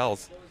do what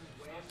sells.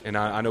 And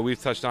I know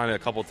we've touched on it a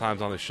couple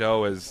times on the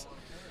show.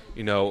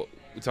 We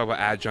talk about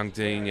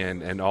adjuncting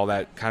and all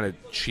that kind of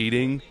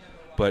cheating,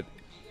 but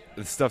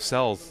the stuff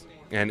sells,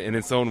 and in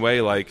its own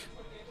way, like,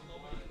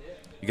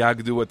 you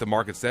gotta do what the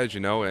market says,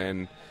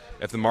 and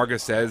if the market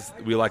says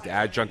we like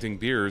adjuncting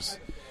beers,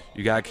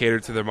 you gotta cater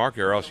to the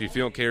market, or else if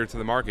you don't cater to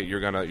the market, you're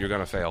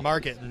gonna fail.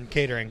 Market and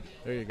catering.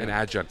 There you go. And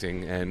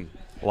adjuncting and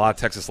a lot of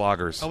Texas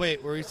lagers. Oh wait,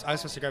 I was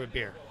supposed to grab a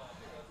beer.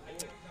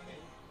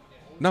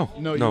 No,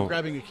 No, you're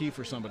grabbing a key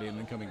for somebody and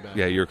then coming back.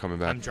 Yeah, you're coming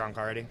back. I'm drunk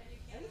already.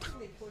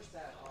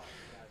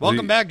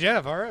 Welcome back,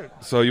 Jeff. All right.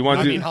 So you want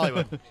I to mean do?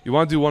 Hollywood. You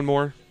want to do one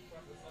more?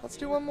 Let's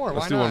do one more.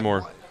 Let's Why do not? one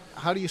more.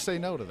 How do you say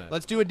no to that?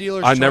 Let's do a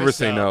dealer's I choice. never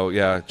say though. no.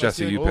 Yeah,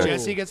 Jesse, do it. you pick.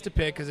 Jesse gets to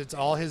pick because it's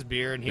all his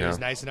beer, and he Yeah. was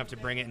nice enough to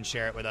bring it and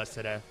share it with us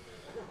today.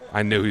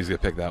 I knew he was gonna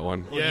pick that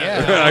one.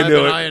 Yeah. I I've knew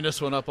been it. eyeing this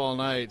one up all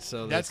night.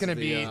 So That's going to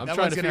be. I'm that trying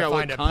one's to going figure to out what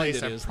find a kind place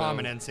it of is, though.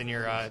 prominence in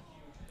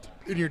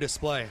your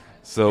display.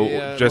 So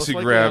Yeah, Jesse most likely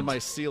on grabbed. my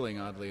ceiling,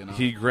 oddly enough.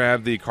 He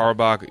grabbed the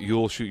Carbach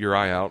 "You'll Shoot Your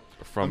Eye Out"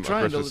 from I'm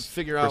trying a Christmas, to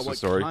figure out Christmas what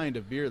story. kind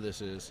of beer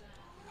this is.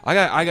 I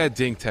got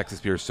ding Texas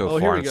beer so Oh,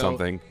 here far we on go.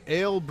 something.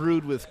 Ale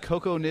brewed with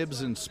cocoa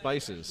nibs and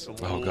spices.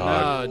 Oh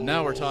God.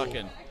 Now we're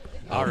talking.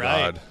 All Oh,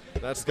 right. God.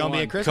 That's It's going to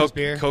be a one. Christmas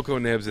beer. Cocoa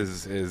Nibs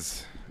is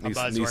A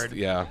buzzword.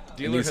 yeah, it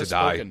Dealer needs has to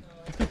die. spoken.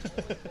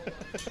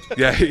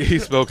 Yeah,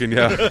 he's spoken.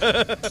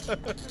 Yeah,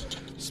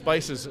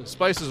 Spices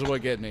are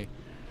what get me.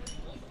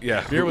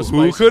 yeah. Beer with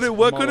Who spices. could it?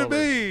 What I'm could all it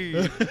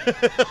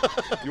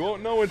be? You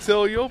won't know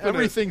until you open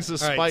Everything's a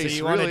All right, spice, so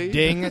you really.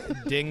 want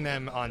to ding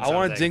them on it. I something.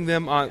 want to ding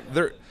them on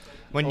their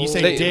When you Oh,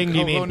 say they- ding, do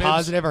you Cocoa mean nibs?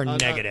 positive or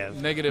Not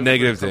negative? Negative.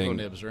 Negative for cocoa ding.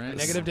 nibs, right?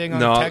 Negative ding on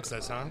No,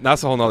 Texas, huh?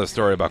 That's a whole nother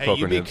story about Hey, Cocoa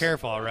you be Nibs.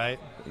 careful, all right?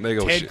 They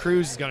go. Ted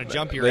Cruz is going to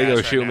jump your They ass go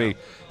right shoot now. me.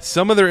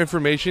 Some of their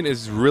information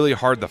is really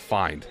hard to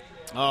find,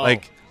 Oh.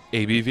 like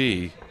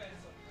ABV,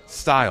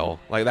 style.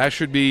 Like that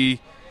should be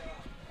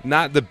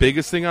not the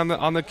biggest thing on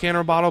the can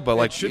or bottle, but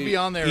like should be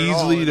on there at all,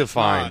 easily and to it's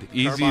find, not.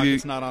 easy Carbach to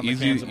is not on the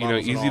easy, cans and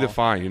bottles at easy to all.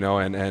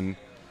 find, and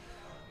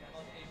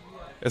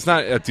it's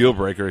not a deal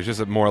breaker. It's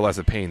just more or less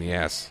a pain in the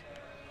ass.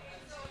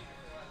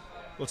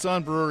 Well, it's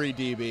on Brewery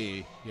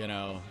DB. Who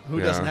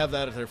Yeah. doesn't have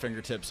that at their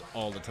fingertips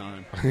all the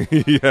time?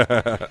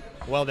 Yeah.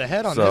 Well, the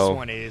head on So- this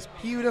one is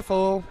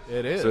beautiful.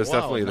 It is. So it's Wow,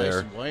 definitely nice there.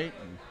 and white.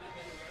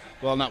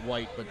 Well, not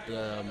white, but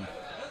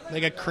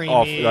Like a creamy.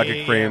 Off like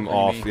a cream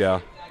off, creamy. yeah.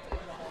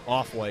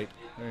 off-white.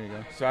 There you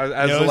go. So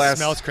as Nose the last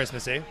smells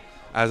Christmassy.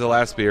 as the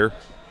last beer,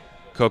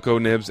 cocoa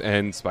nibs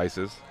and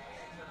spices.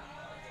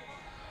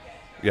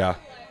 Yeah.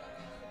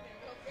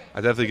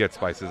 I definitely get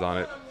spices on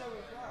it.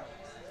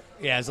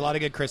 Yeah, there's a lot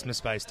of good Christmas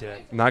spice to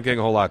it. Not getting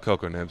a whole lot of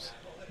cocoa nibs.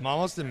 I'm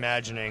almost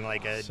imagining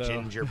like a So-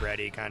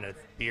 gingerbready kind of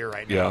beer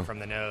right now Yeah. from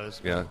the nose.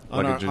 Yeah,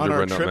 On like a our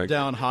gingerbread trip nutmeg.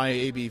 down high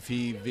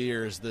ABV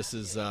beers, this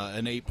is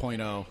an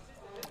 8.0.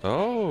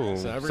 Oh,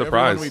 So everyone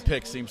surprise! we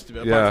pick seems to be,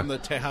 apart Yeah. from the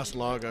Tejas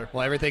Lager.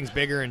 Well, everything's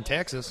bigger in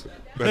Texas.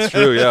 That's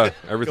true. Yeah,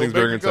 everything's Go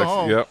bigger in big or go Texas.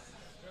 home. Yep.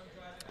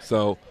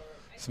 So,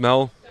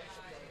 smell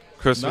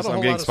Christmas. Not a I'm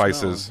whole getting lot of smell,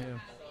 spices, yeah.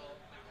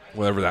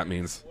 whatever that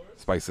means.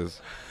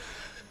 Spices.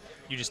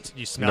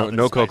 You smell the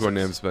No cocoa spices.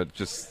 nibs, but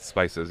just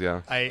spices.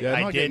 Yeah. I I'm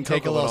not getting did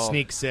take a cocoa at little all.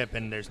 sneak sip,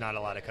 and there's not a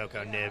lot of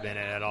cocoa nib in it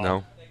at all.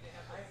 No.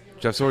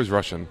 Jeff's always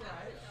Russian.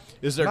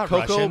 Is there Not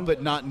cocoa Russian.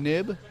 but not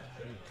nib?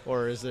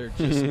 Or is there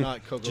just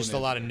not cocoa Just nib?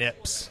 a lot of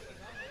nips.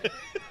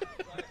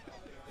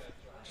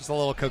 Just a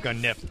little cocoa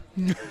nip.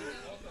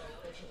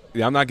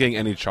 Yeah, I'm not getting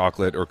any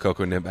chocolate or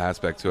cocoa nib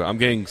aspect to it. I'm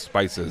getting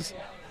spices.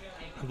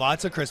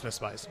 Lots of Christmas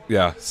spice.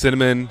 Yeah,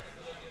 cinnamon,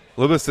 a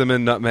little bit of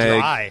cinnamon, nutmeg.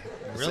 Dry.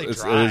 Really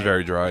It's- dry. It is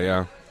very dry.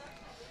 Yeah.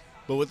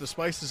 But with the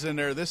spices in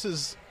there, this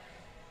is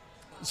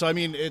So I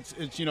mean, it's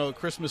a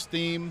Christmas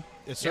theme.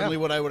 It's certainly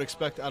what I would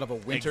expect out of a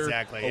winter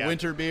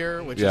winter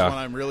beer, which is when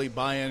I'm really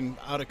buying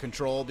out of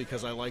control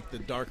because I like the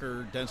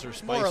darker, denser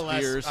spice More or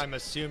less, beers. I'm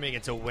assuming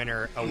it's a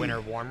winter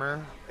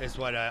warmer is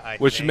what I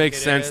Which think makes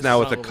it sense is. now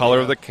with the Probably, color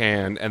yeah. of the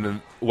can and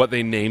then what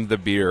they named the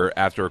beer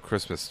after A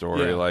Christmas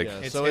Story. Yeah, like yeah.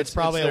 It's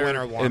probably a their-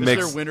 winter warmer. It It's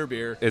makes- their winter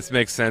beer. it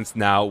makes sense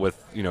now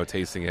with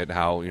tasting it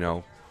how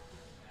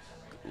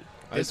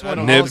This I one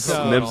don't nibs know the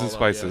color nibs at and all,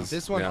 spices.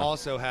 This one Yeah.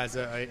 also has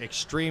an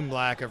extreme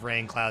lack of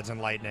rain clouds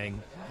and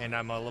lightning, and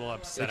I'm a little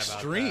upset about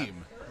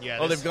Extreme. that. Yeah,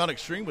 Oh, this, they've gone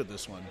extreme with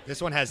this one.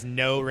 this one has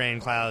no rain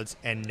clouds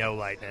and no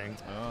lightning.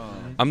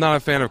 I'm not a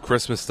fan of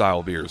Christmas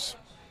style beers.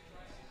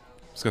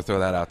 Just gonna throw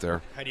that out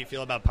there. How do you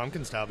feel about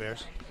pumpkin style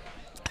beers?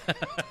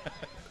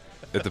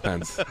 It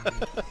depends.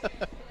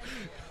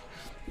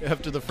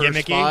 After the first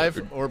Gimmicky?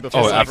 5 or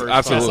before Oh, the first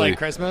absolutely. Just like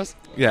Christmas?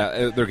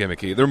 Yeah, they're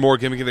gimmicky. They're more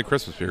gimmicky than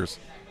Christmas beers.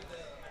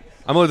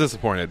 I'm a little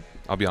disappointed.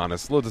 I'll be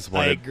honest. A little I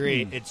disappointed.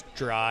 agree. It's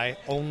dry,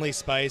 only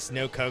spice,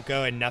 no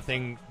cocoa, and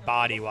nothing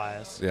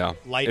body-wise. Yeah,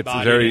 Light it's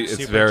body, very, it's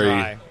it's super very,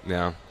 dry.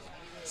 yeah,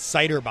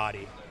 Cider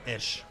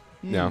body-ish.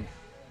 yeah.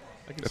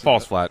 I can It see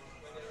falls that. flat.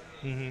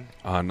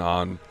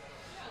 On,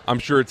 I'm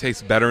sure it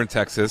tastes better in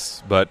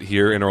Texas, but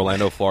here in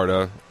Orlando,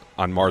 Florida,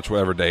 on March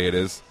whatever day it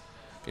is,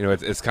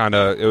 it's kind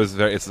of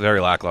it's very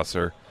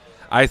lackluster.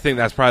 I think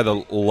that's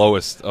probably the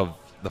lowest of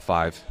the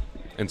 5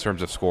 in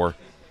terms of score.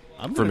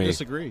 I'm for going to me.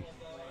 disagree.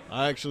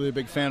 I'm actually a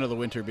big fan of the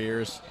winter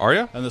beers Are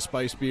you? and the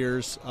spice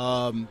beers.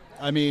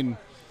 I mean,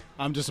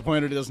 I'm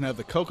disappointed it doesn't have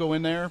the cocoa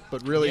in there,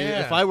 but really, Yeah.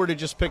 if I were to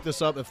just pick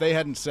this up, if they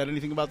hadn't said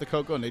anything about the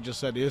cocoa and they just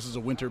said this is a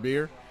winter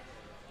beer,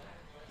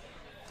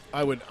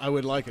 I would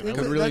like it. I would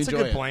really That's enjoy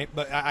a good it. point,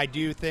 but I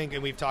do think,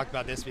 and we've talked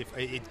about this before,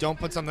 don't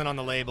put something on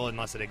the label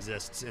unless it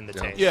exists in the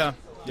Yeah. taste. Yeah.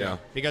 Yeah.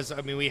 Because,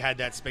 I mean, we had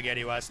that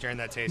spaghetti western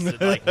that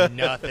tasted like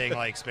nothing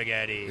like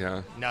spaghetti.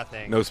 Yeah.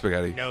 Nothing. No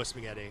spaghetti. No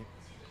spaghetti.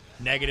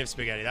 Negative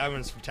spaghetti. That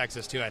one's from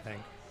Texas, too, I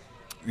think.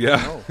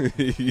 Yeah,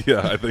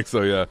 yeah, I think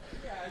so. Yeah,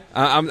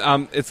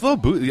 I'm. It's a little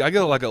boozy. I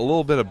get like a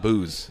little bit of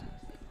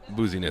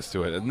booziness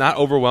to it. Not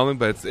overwhelming,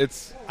 but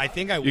it's. I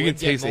think I You would can get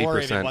taste more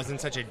if 8%. it wasn't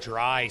such a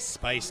dry,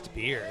 spiced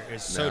beer. It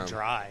was so No.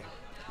 dry.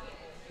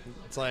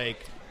 It's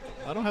like,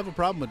 I don't have a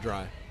problem with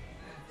dry.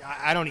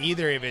 I don't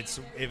either if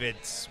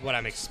it's what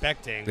I'm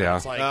expecting. But Yeah.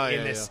 It's like Oh, in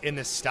yeah, this in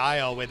this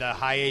style with a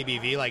high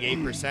ABV, like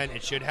 8%,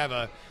 it should have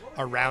a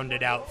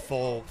rounded out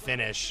full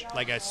finish,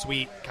 like a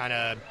sweet kind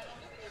of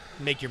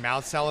make your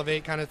mouth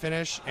salivate kind of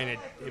finish. And it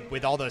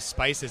with all those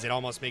spices, it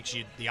almost makes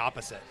you the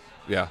opposite.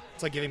 Yeah,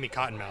 It's like giving me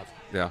cotton mouth.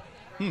 yeah.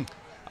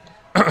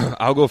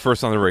 I'll go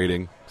first on the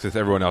rating since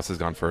everyone else has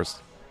gone first.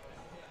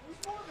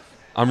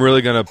 I'm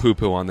really gonna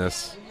poo-poo on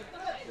this.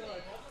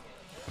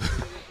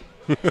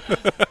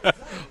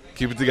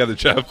 Keep it together,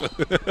 Jeff.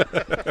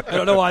 I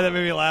don't know why that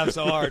made me laugh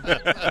so hard.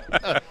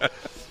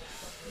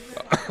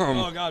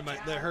 Oh God,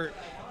 that hurt.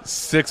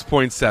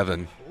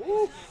 6.7.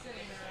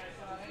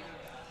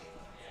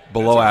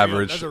 Below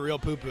average. That's a real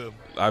poo poo.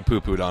 I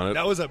poo-pooed on it.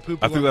 That was a poo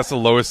poo. I think that's the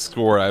lowest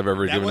score I've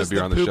ever that given was a beer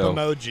the on the poop show.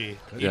 emoji. You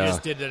Yeah.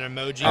 just did an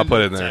emoji. I'll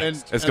put it in there. And,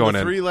 It's and going the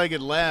in.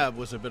 three-legged lab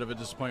was a bit of a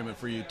disappointment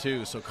for you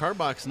too. So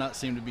Carbach not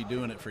seem to be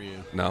doing it for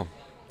you. No.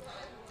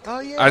 Oh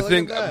yeah, I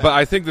think, but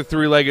I think the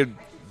three-legged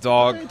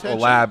dog Pay attention.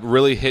 lab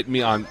really hit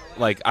me on.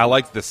 Like, I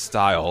like the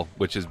style,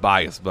 which is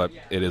biased, but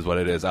it is what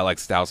it is. I like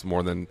stouts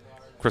more than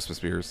Christmas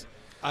beers.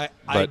 I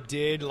but-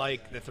 did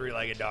like the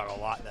three-legged dog a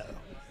lot though.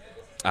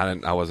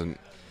 I wasn't.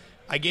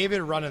 I gave it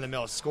a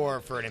run-of-the-mill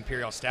score for an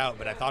imperial stout,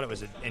 but I thought it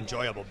was an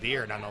enjoyable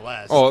beer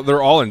nonetheless. Oh,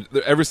 they're all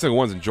every single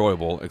one's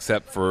enjoyable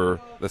except for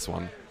this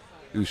one.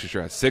 You should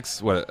try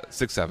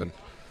 6.7.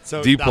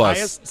 so D+.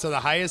 The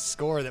highest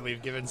score that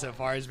we've given so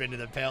far has been to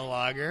the pale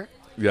lager.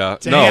 Yeah,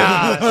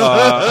 Damn.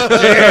 no.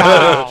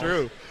 Damn.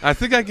 True. I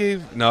think I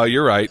gave. No,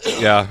 you're right.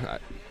 Yeah,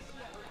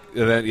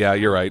 yeah,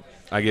 you're right.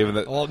 I gave it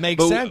that. Well, it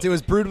makes But- sense. It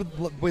was brewed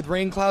with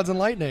rain clouds and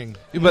lightning.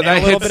 But and that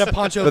a little hits, bit of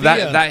Pancho but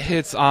Villa. that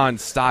hits on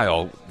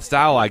style.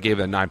 Style, I gave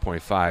it a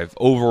 9.5.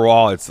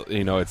 Overall, it's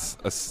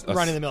it's a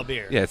run-of-the-mill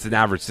beer. Yeah, it's an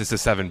average. It's a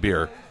 7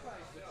 beer,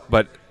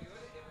 but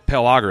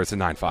pale lager, it's a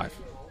 9.5.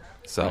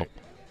 So Right.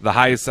 the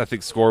highest I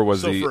think score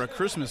was So the. for a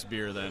Christmas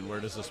beer, then where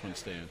does this one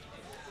stand?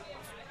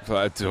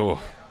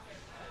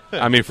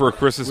 I mean, for a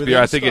Christmas Within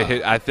beer, I think it style.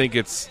 hit. I think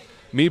it's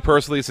me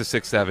personally. It's a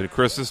 6.7.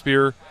 Christmas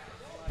beer,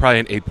 probably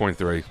an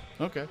 8.3.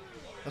 Okay.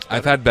 That's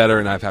I've had better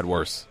and I've had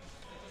worse.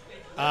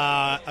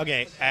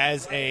 Okay,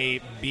 as a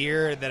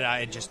beer that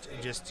I just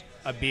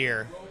a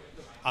beer,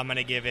 I'm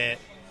gonna give it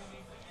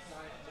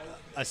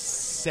a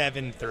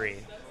 7.3.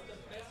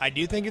 I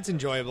do think it's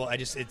enjoyable.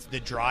 it's the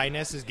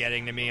dryness is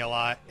getting to me a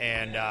lot,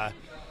 and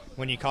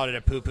when you called it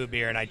a poo-poo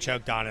beer and I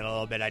choked on it a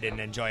little bit, I didn't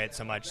enjoy it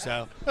so much.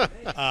 So,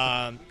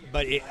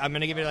 but I'm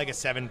gonna give it like a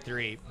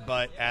 7.3.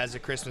 But as a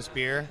Christmas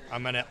beer,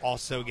 I'm gonna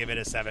also give it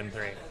a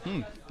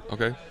 7.3.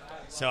 Okay.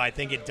 So I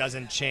think it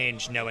doesn't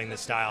change knowing the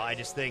style. I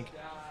just think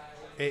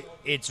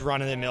it's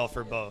run-of-the-mill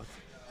for both.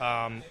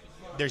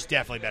 There's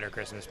definitely better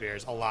Christmas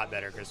beers, a lot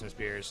better Christmas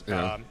beers,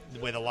 Yeah.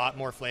 with a lot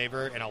more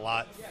flavor and a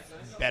lot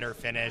better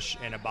finish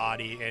and a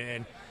body.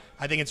 And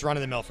I think it's run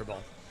of the mill for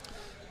both.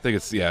 I think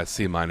it's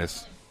C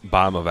minus,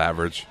 bottom of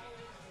average.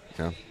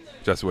 Yeah.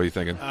 Jesse, what are you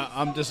thinking?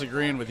 I'm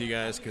disagreeing with you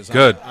guys because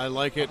Good. I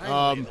like it. The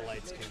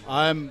lights came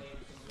on.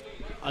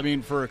 I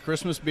mean, for a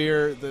Christmas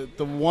beer,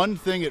 the one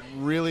thing it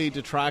really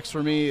detracts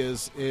for me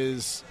is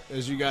as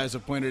you guys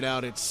have pointed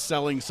out, it's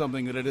selling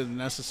something that it isn't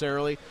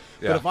necessarily.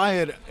 Yeah.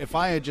 But if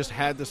I had just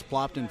had this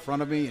plopped in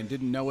front of me and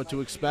didn't know what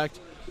to expect,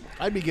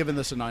 I'd be giving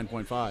this a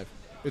 9.5.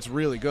 It's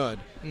really good.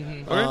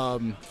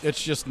 Okay.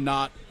 It's just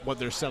not what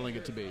they're selling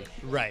it to be.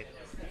 Right.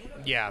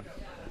 Yeah.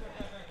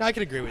 No, I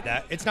could agree with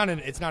that. It's not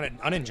an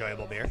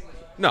unenjoyable beer.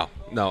 No.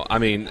 I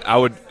mean, I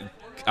would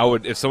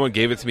if someone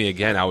gave it to me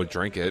again, I would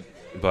drink it,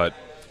 but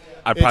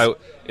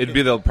it'd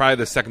be probably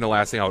the second to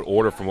last thing I would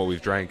order from what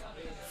we've drank.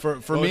 For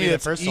What would me, be the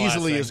it's first to last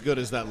easily thing? as good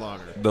as that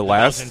lager. The Belgian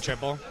last,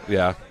 triple.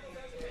 yeah.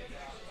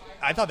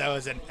 I thought that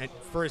was at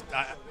first.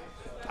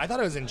 I thought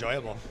it was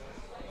enjoyable.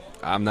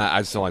 I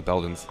just don't like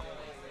Belgians,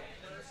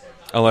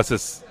 unless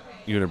it's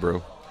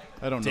Unibrew.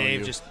 I don't know Dave,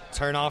 you. just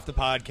turn off the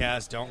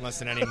podcast. Don't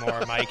listen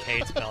anymore. Mike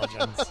hates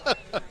Belgians.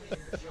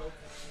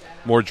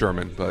 More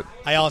German, but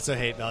I also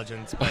hate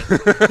Belgians, but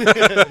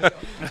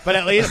but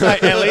at least I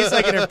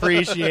can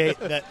appreciate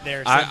that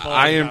they're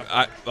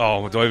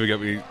simple. don't even get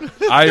me.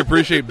 I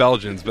appreciate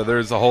Belgians, but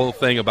there's a whole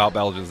thing about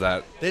Belgians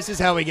that This is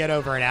how we get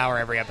over an hour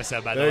every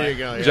episode. By the way, There you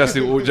go.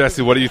 Yeah.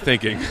 Jesse, what are you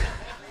thinking?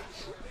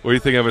 What do you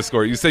think of a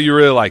score? You say you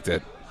really liked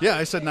it. Yeah,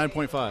 I said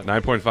 9.5.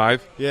 9.5.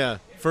 Yeah,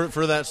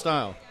 for that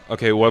style.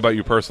 Okay, what about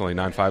you personally?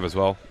 9.5 as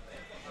well.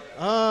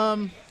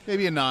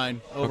 Maybe a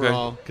 9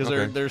 overall because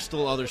Okay. there's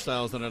still other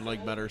styles that I'd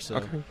like better. So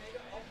Okay.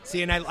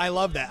 see, and I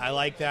love that. I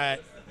like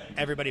that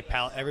everybody's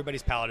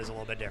palate is a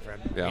little bit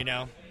different. Yeah. You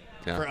know,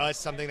 Yeah. for us,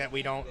 something that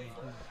we don't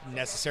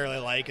necessarily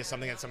like is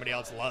something that somebody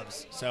else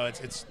loves. So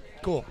it's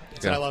cool.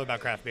 That's what Yeah. I love about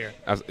craft beer.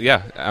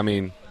 Yeah, I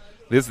mean,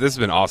 this has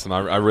been awesome.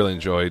 I really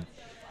enjoyed,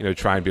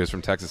 trying beers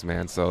from Texas,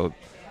 man. So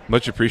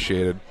much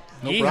appreciated.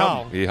 No Yeehaw.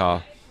 problem.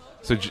 Yeehaw.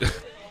 So,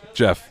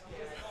 Jeff,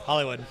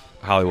 Hollywood,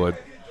 Hollywood,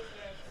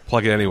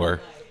 plug it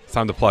anywhere. It's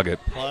time to plug it.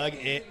 plug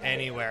it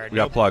anywhere. We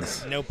got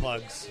plugs. No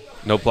plugs.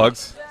 No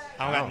plugs?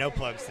 I don't got no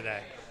plugs today.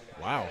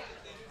 Wow.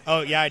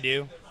 Oh yeah, I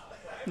do.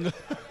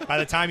 By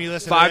the time you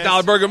listen to $5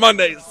 this, Burger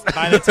Mondays.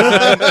 by the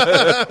time,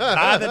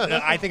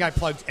 I think I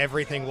plugged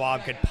everything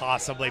Wob could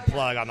possibly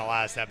plug on the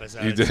last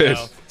episode. You did.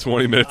 So,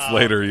 20 minutes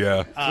later,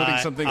 yeah. Including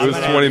some things It was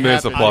that 20 haven't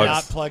minutes of happened. I'm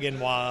plugs. not plugging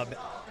Wob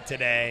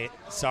today.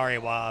 Sorry,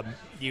 Wob.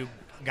 You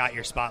got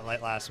your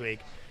spotlight last week.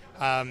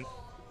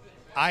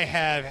 I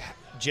have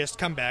just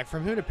come back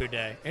from Hunapoo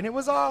Day, and it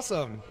was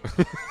awesome.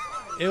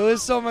 It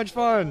was so much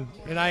fun.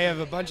 And I have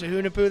a bunch of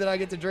Hunapoo that I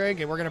get to drink,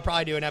 and we're going to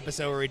probably do an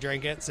episode where we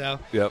drink it. So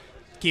Yep.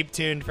 keep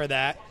tuned for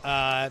that.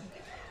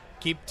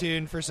 Keep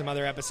tuned for some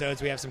other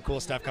episodes. We have some cool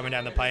stuff coming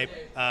down the pipe.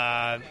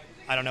 I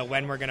don't know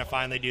when we're going to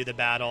finally do the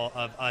battle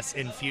of us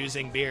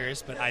infusing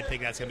beers, but I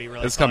think that's going to be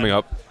really It's fun. coming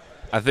up.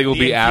 I think it'll The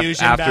be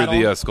infusion after the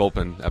battle.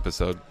 Sculpin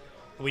episode.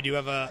 We do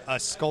have a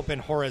Sculpin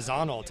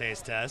horizontal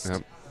taste test,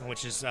 Yep.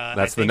 which is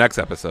That's the next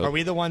episode. Are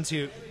we the ones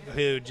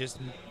who just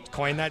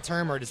coined that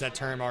term, or does that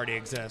term already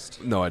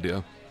exist? No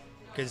idea.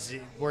 Because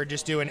we're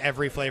just doing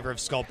every flavor of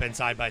Sculpin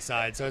side by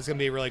side, so it's going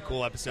to be a really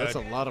cool episode. That's a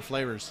lot of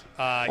flavors.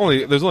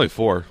 There's only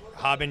 4.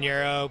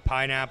 Habanero,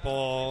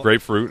 pineapple,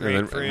 Grapefruit, and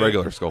then grapefruit,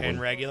 regular Sculpin.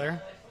 and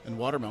regular, And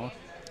watermelon.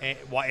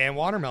 and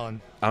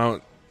watermelon.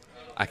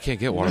 I can't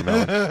get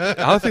watermelon. I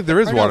don't think there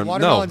is Or no,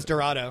 watermelon. watermelon's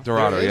Dorado.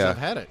 Dorado, There it is, yeah. I've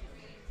had it.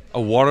 A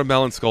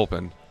watermelon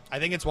Sculpin. I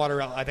think it's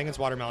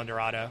watermelon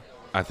Dorado.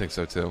 I think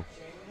so too.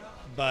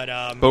 But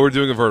But we're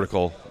doing a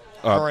vertical,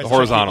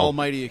 horizontal.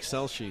 Almighty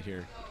Excel sheet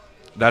here.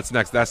 That's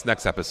next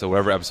episode,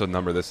 whatever episode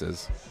number this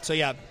is. so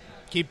yeah,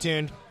 keep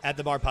tuned at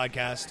the Bar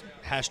Podcast.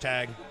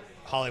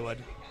 #Hollywood.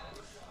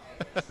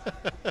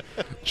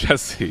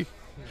 Jesse,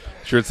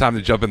 sure it's time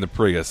to jump in the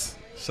Prius.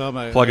 So I'm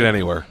a Plug it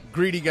anywhere.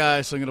 greedy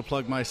guy, so I'm going to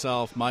plug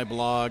myself, my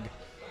blog,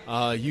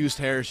 used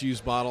hairs,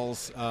 used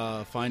bottles.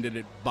 Find it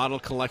at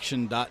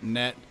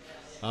bottlecollection.net.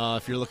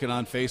 If you're looking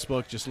on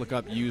Facebook, just look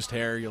up used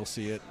hair. You'll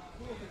see it.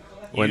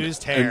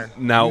 Used hair.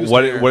 And now, Used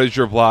what hair. what is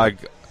your blog?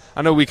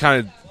 I know we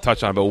kind of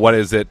touched on it, but what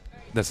is it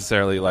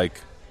necessarily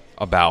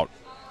about?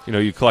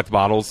 You collect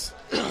bottles.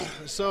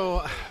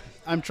 So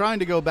I'm trying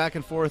to go back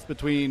and forth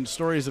between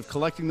stories of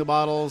collecting the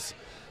bottles,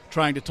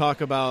 trying to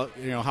talk about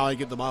how I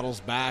get the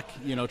bottles back,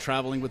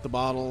 traveling with the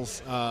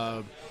bottles,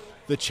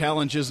 the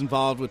challenges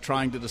involved with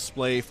trying to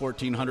display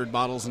 1,400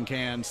 bottles and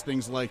cans,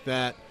 things like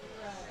that.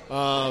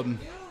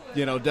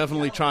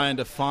 Definitely trying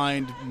to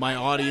find my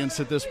audience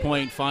at this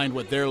point, find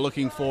what they're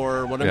looking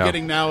for. What I'm Yeah.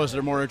 getting now is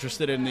they're more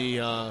interested in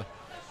the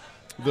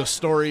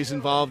stories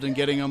involved in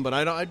getting them, but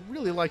I'd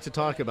really like to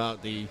talk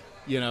about the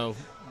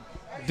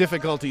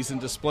difficulties in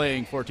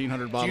displaying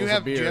 1,400 bottles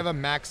of beer. Do you have a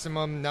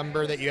maximum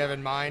number that you have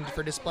in mind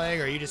for displaying,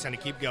 or are you just going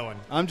to keep going?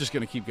 I'm just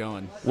going to keep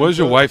going. What does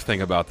your wife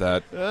think about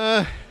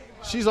that?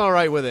 She's all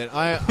right with it.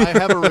 I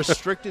have a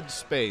restricted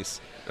space.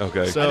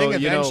 Okay. So, I think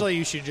eventually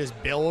you should just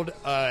build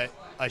a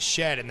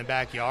shed in the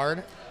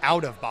backyard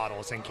out of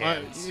bottles and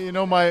cans.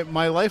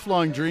 My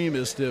lifelong dream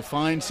is to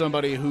find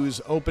somebody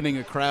who's opening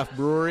a craft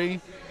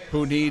brewery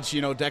who needs,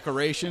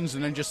 decorations,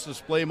 and then just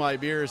display my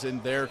beers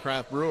in their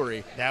craft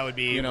brewery. That would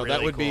be really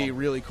that would cool. be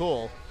really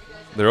cool.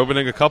 They're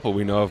opening a couple.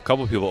 We know of a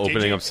couple people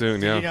opening them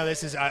soon. Yeah. You know,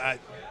 this is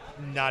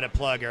not a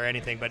plug or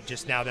anything, but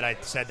just now that I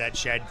said that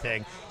shed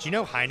thing, do you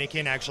know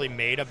Heineken actually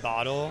made a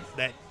bottle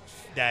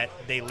that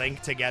they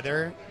link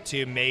together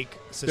to make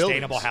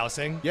sustainable Buildings.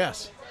 housing?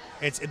 Yes.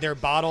 They're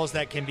bottles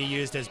that can be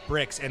used as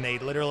bricks, and they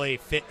literally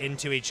fit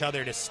into each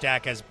other to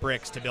stack as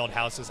bricks to build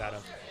houses out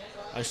of.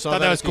 I saw Thought that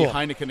that at was the cool.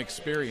 Heineken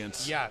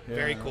experience. Yeah,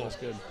 very that cool. was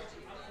good.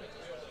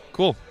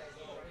 Cool.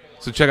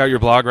 So check out your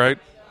blog, right?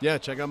 Yeah,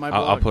 check out my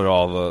blog. I'll put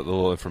all the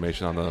little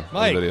information on the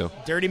Mike, video.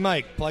 Dirty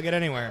Mike, plug it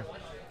anywhere.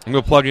 I'm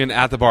going to plug in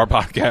At the Bar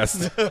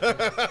podcast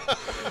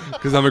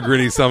because I'm a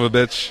gritty son of a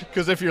bitch.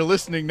 Because if you're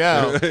listening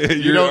now, you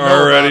You're don't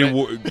know already.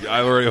 about it.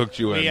 I already hooked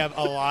you in. We have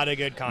a lot of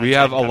good content. We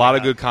have a lot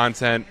of coming good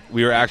content.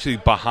 We are actually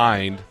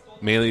behind,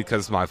 mainly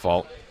because it's my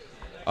fault.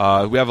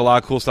 We have a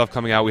lot of cool stuff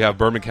coming out. We have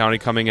Bourbon County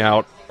coming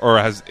out, or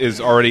is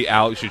already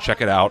out. You should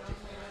check it out.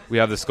 We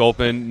have the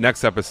Sculpin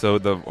next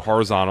episode, the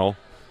horizontal.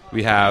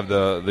 We have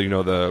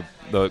the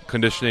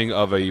conditioning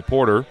of a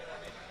porter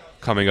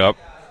coming up.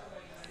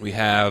 We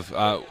have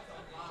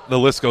the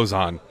list goes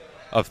on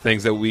of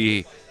things that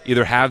we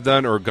either have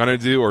done or gonna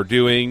do or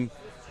doing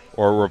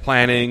or we're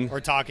planning We're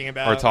talking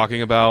about.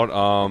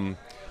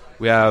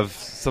 we have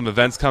some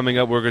events coming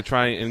up we're going to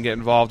try and get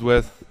involved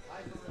with.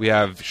 We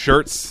have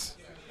shirts.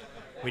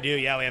 We do,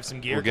 yeah. We have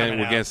some gear We're coming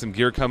out. getting some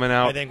gear coming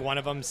out. I think one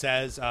of them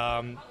says,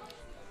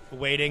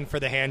 waiting for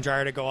the hand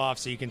dryer to go off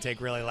so you can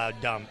take really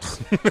loud dumps.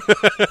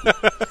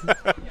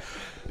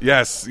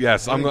 Yes. I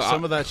think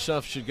some of that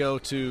stuff should go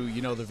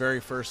to, the very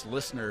first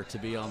listener to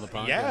be on the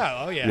podcast.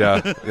 Yeah, oh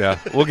yeah. Yeah.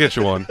 We'll get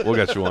you one.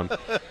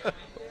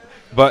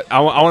 But I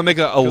want to make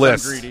a 'Cause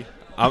list.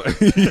 I'm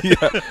greedy.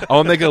 I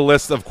want to make a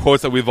list of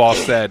quotes that we've all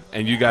said,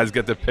 and you guys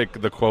get to pick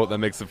the quote that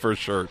makes the first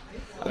shirt.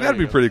 That'd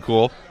be pretty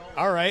cool.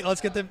 All right,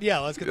 let's get the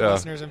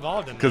listeners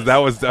involved in this. Because that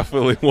was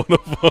definitely one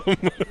of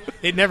them.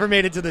 It never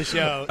made it to the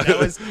show. That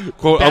was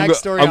Quote, I'm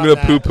backstory going on to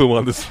that. poo-poo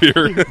on the sphere.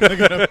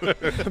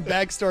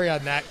 Backstory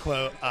on that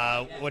quote.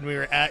 When we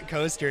were at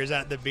Coasters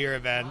at the beer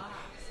event,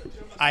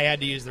 I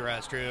had to use the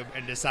restroom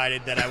and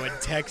decided that I would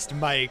text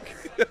Mike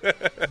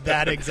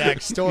that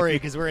exact story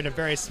because we're in a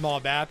very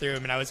small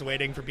bathroom and I was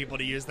waiting for people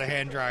to use the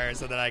hand dryer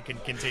so that I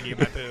could continue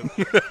my poop.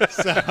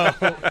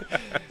 So,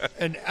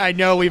 and I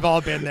know we've all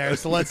been there,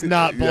 so let's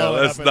not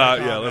blow it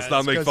up. Let's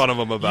not make fun of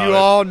them about you it. You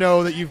all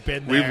know that you've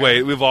been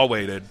there. We've all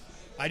waited.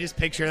 I just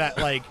picture that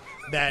like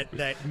that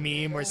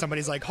meme where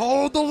somebody's like,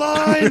 "Hold the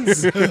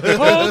lines, hold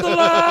the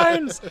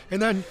lines,"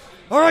 and then,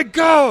 "All right,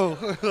 go."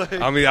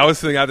 I mean, I was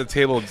sitting at the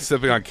table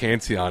sipping on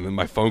Cantillon, and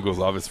my phone goes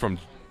off. It's from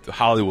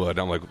Hollywood.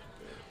 I'm like,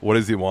 what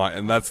does he want?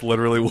 And that's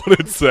literally what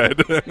it said.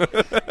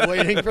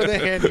 Waiting for the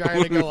hand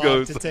dryer to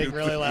go off to take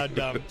really loud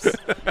dumps.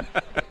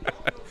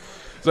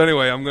 So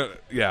anyway, I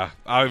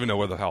don't even know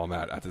where the hell I'm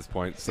at this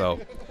point. So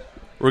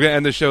we're gonna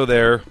end the show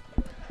there.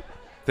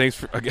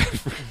 Thanks again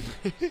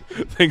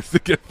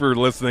for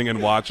listening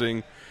and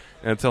watching.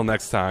 And until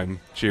next time,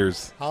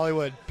 cheers.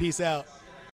 Hollywood, peace out.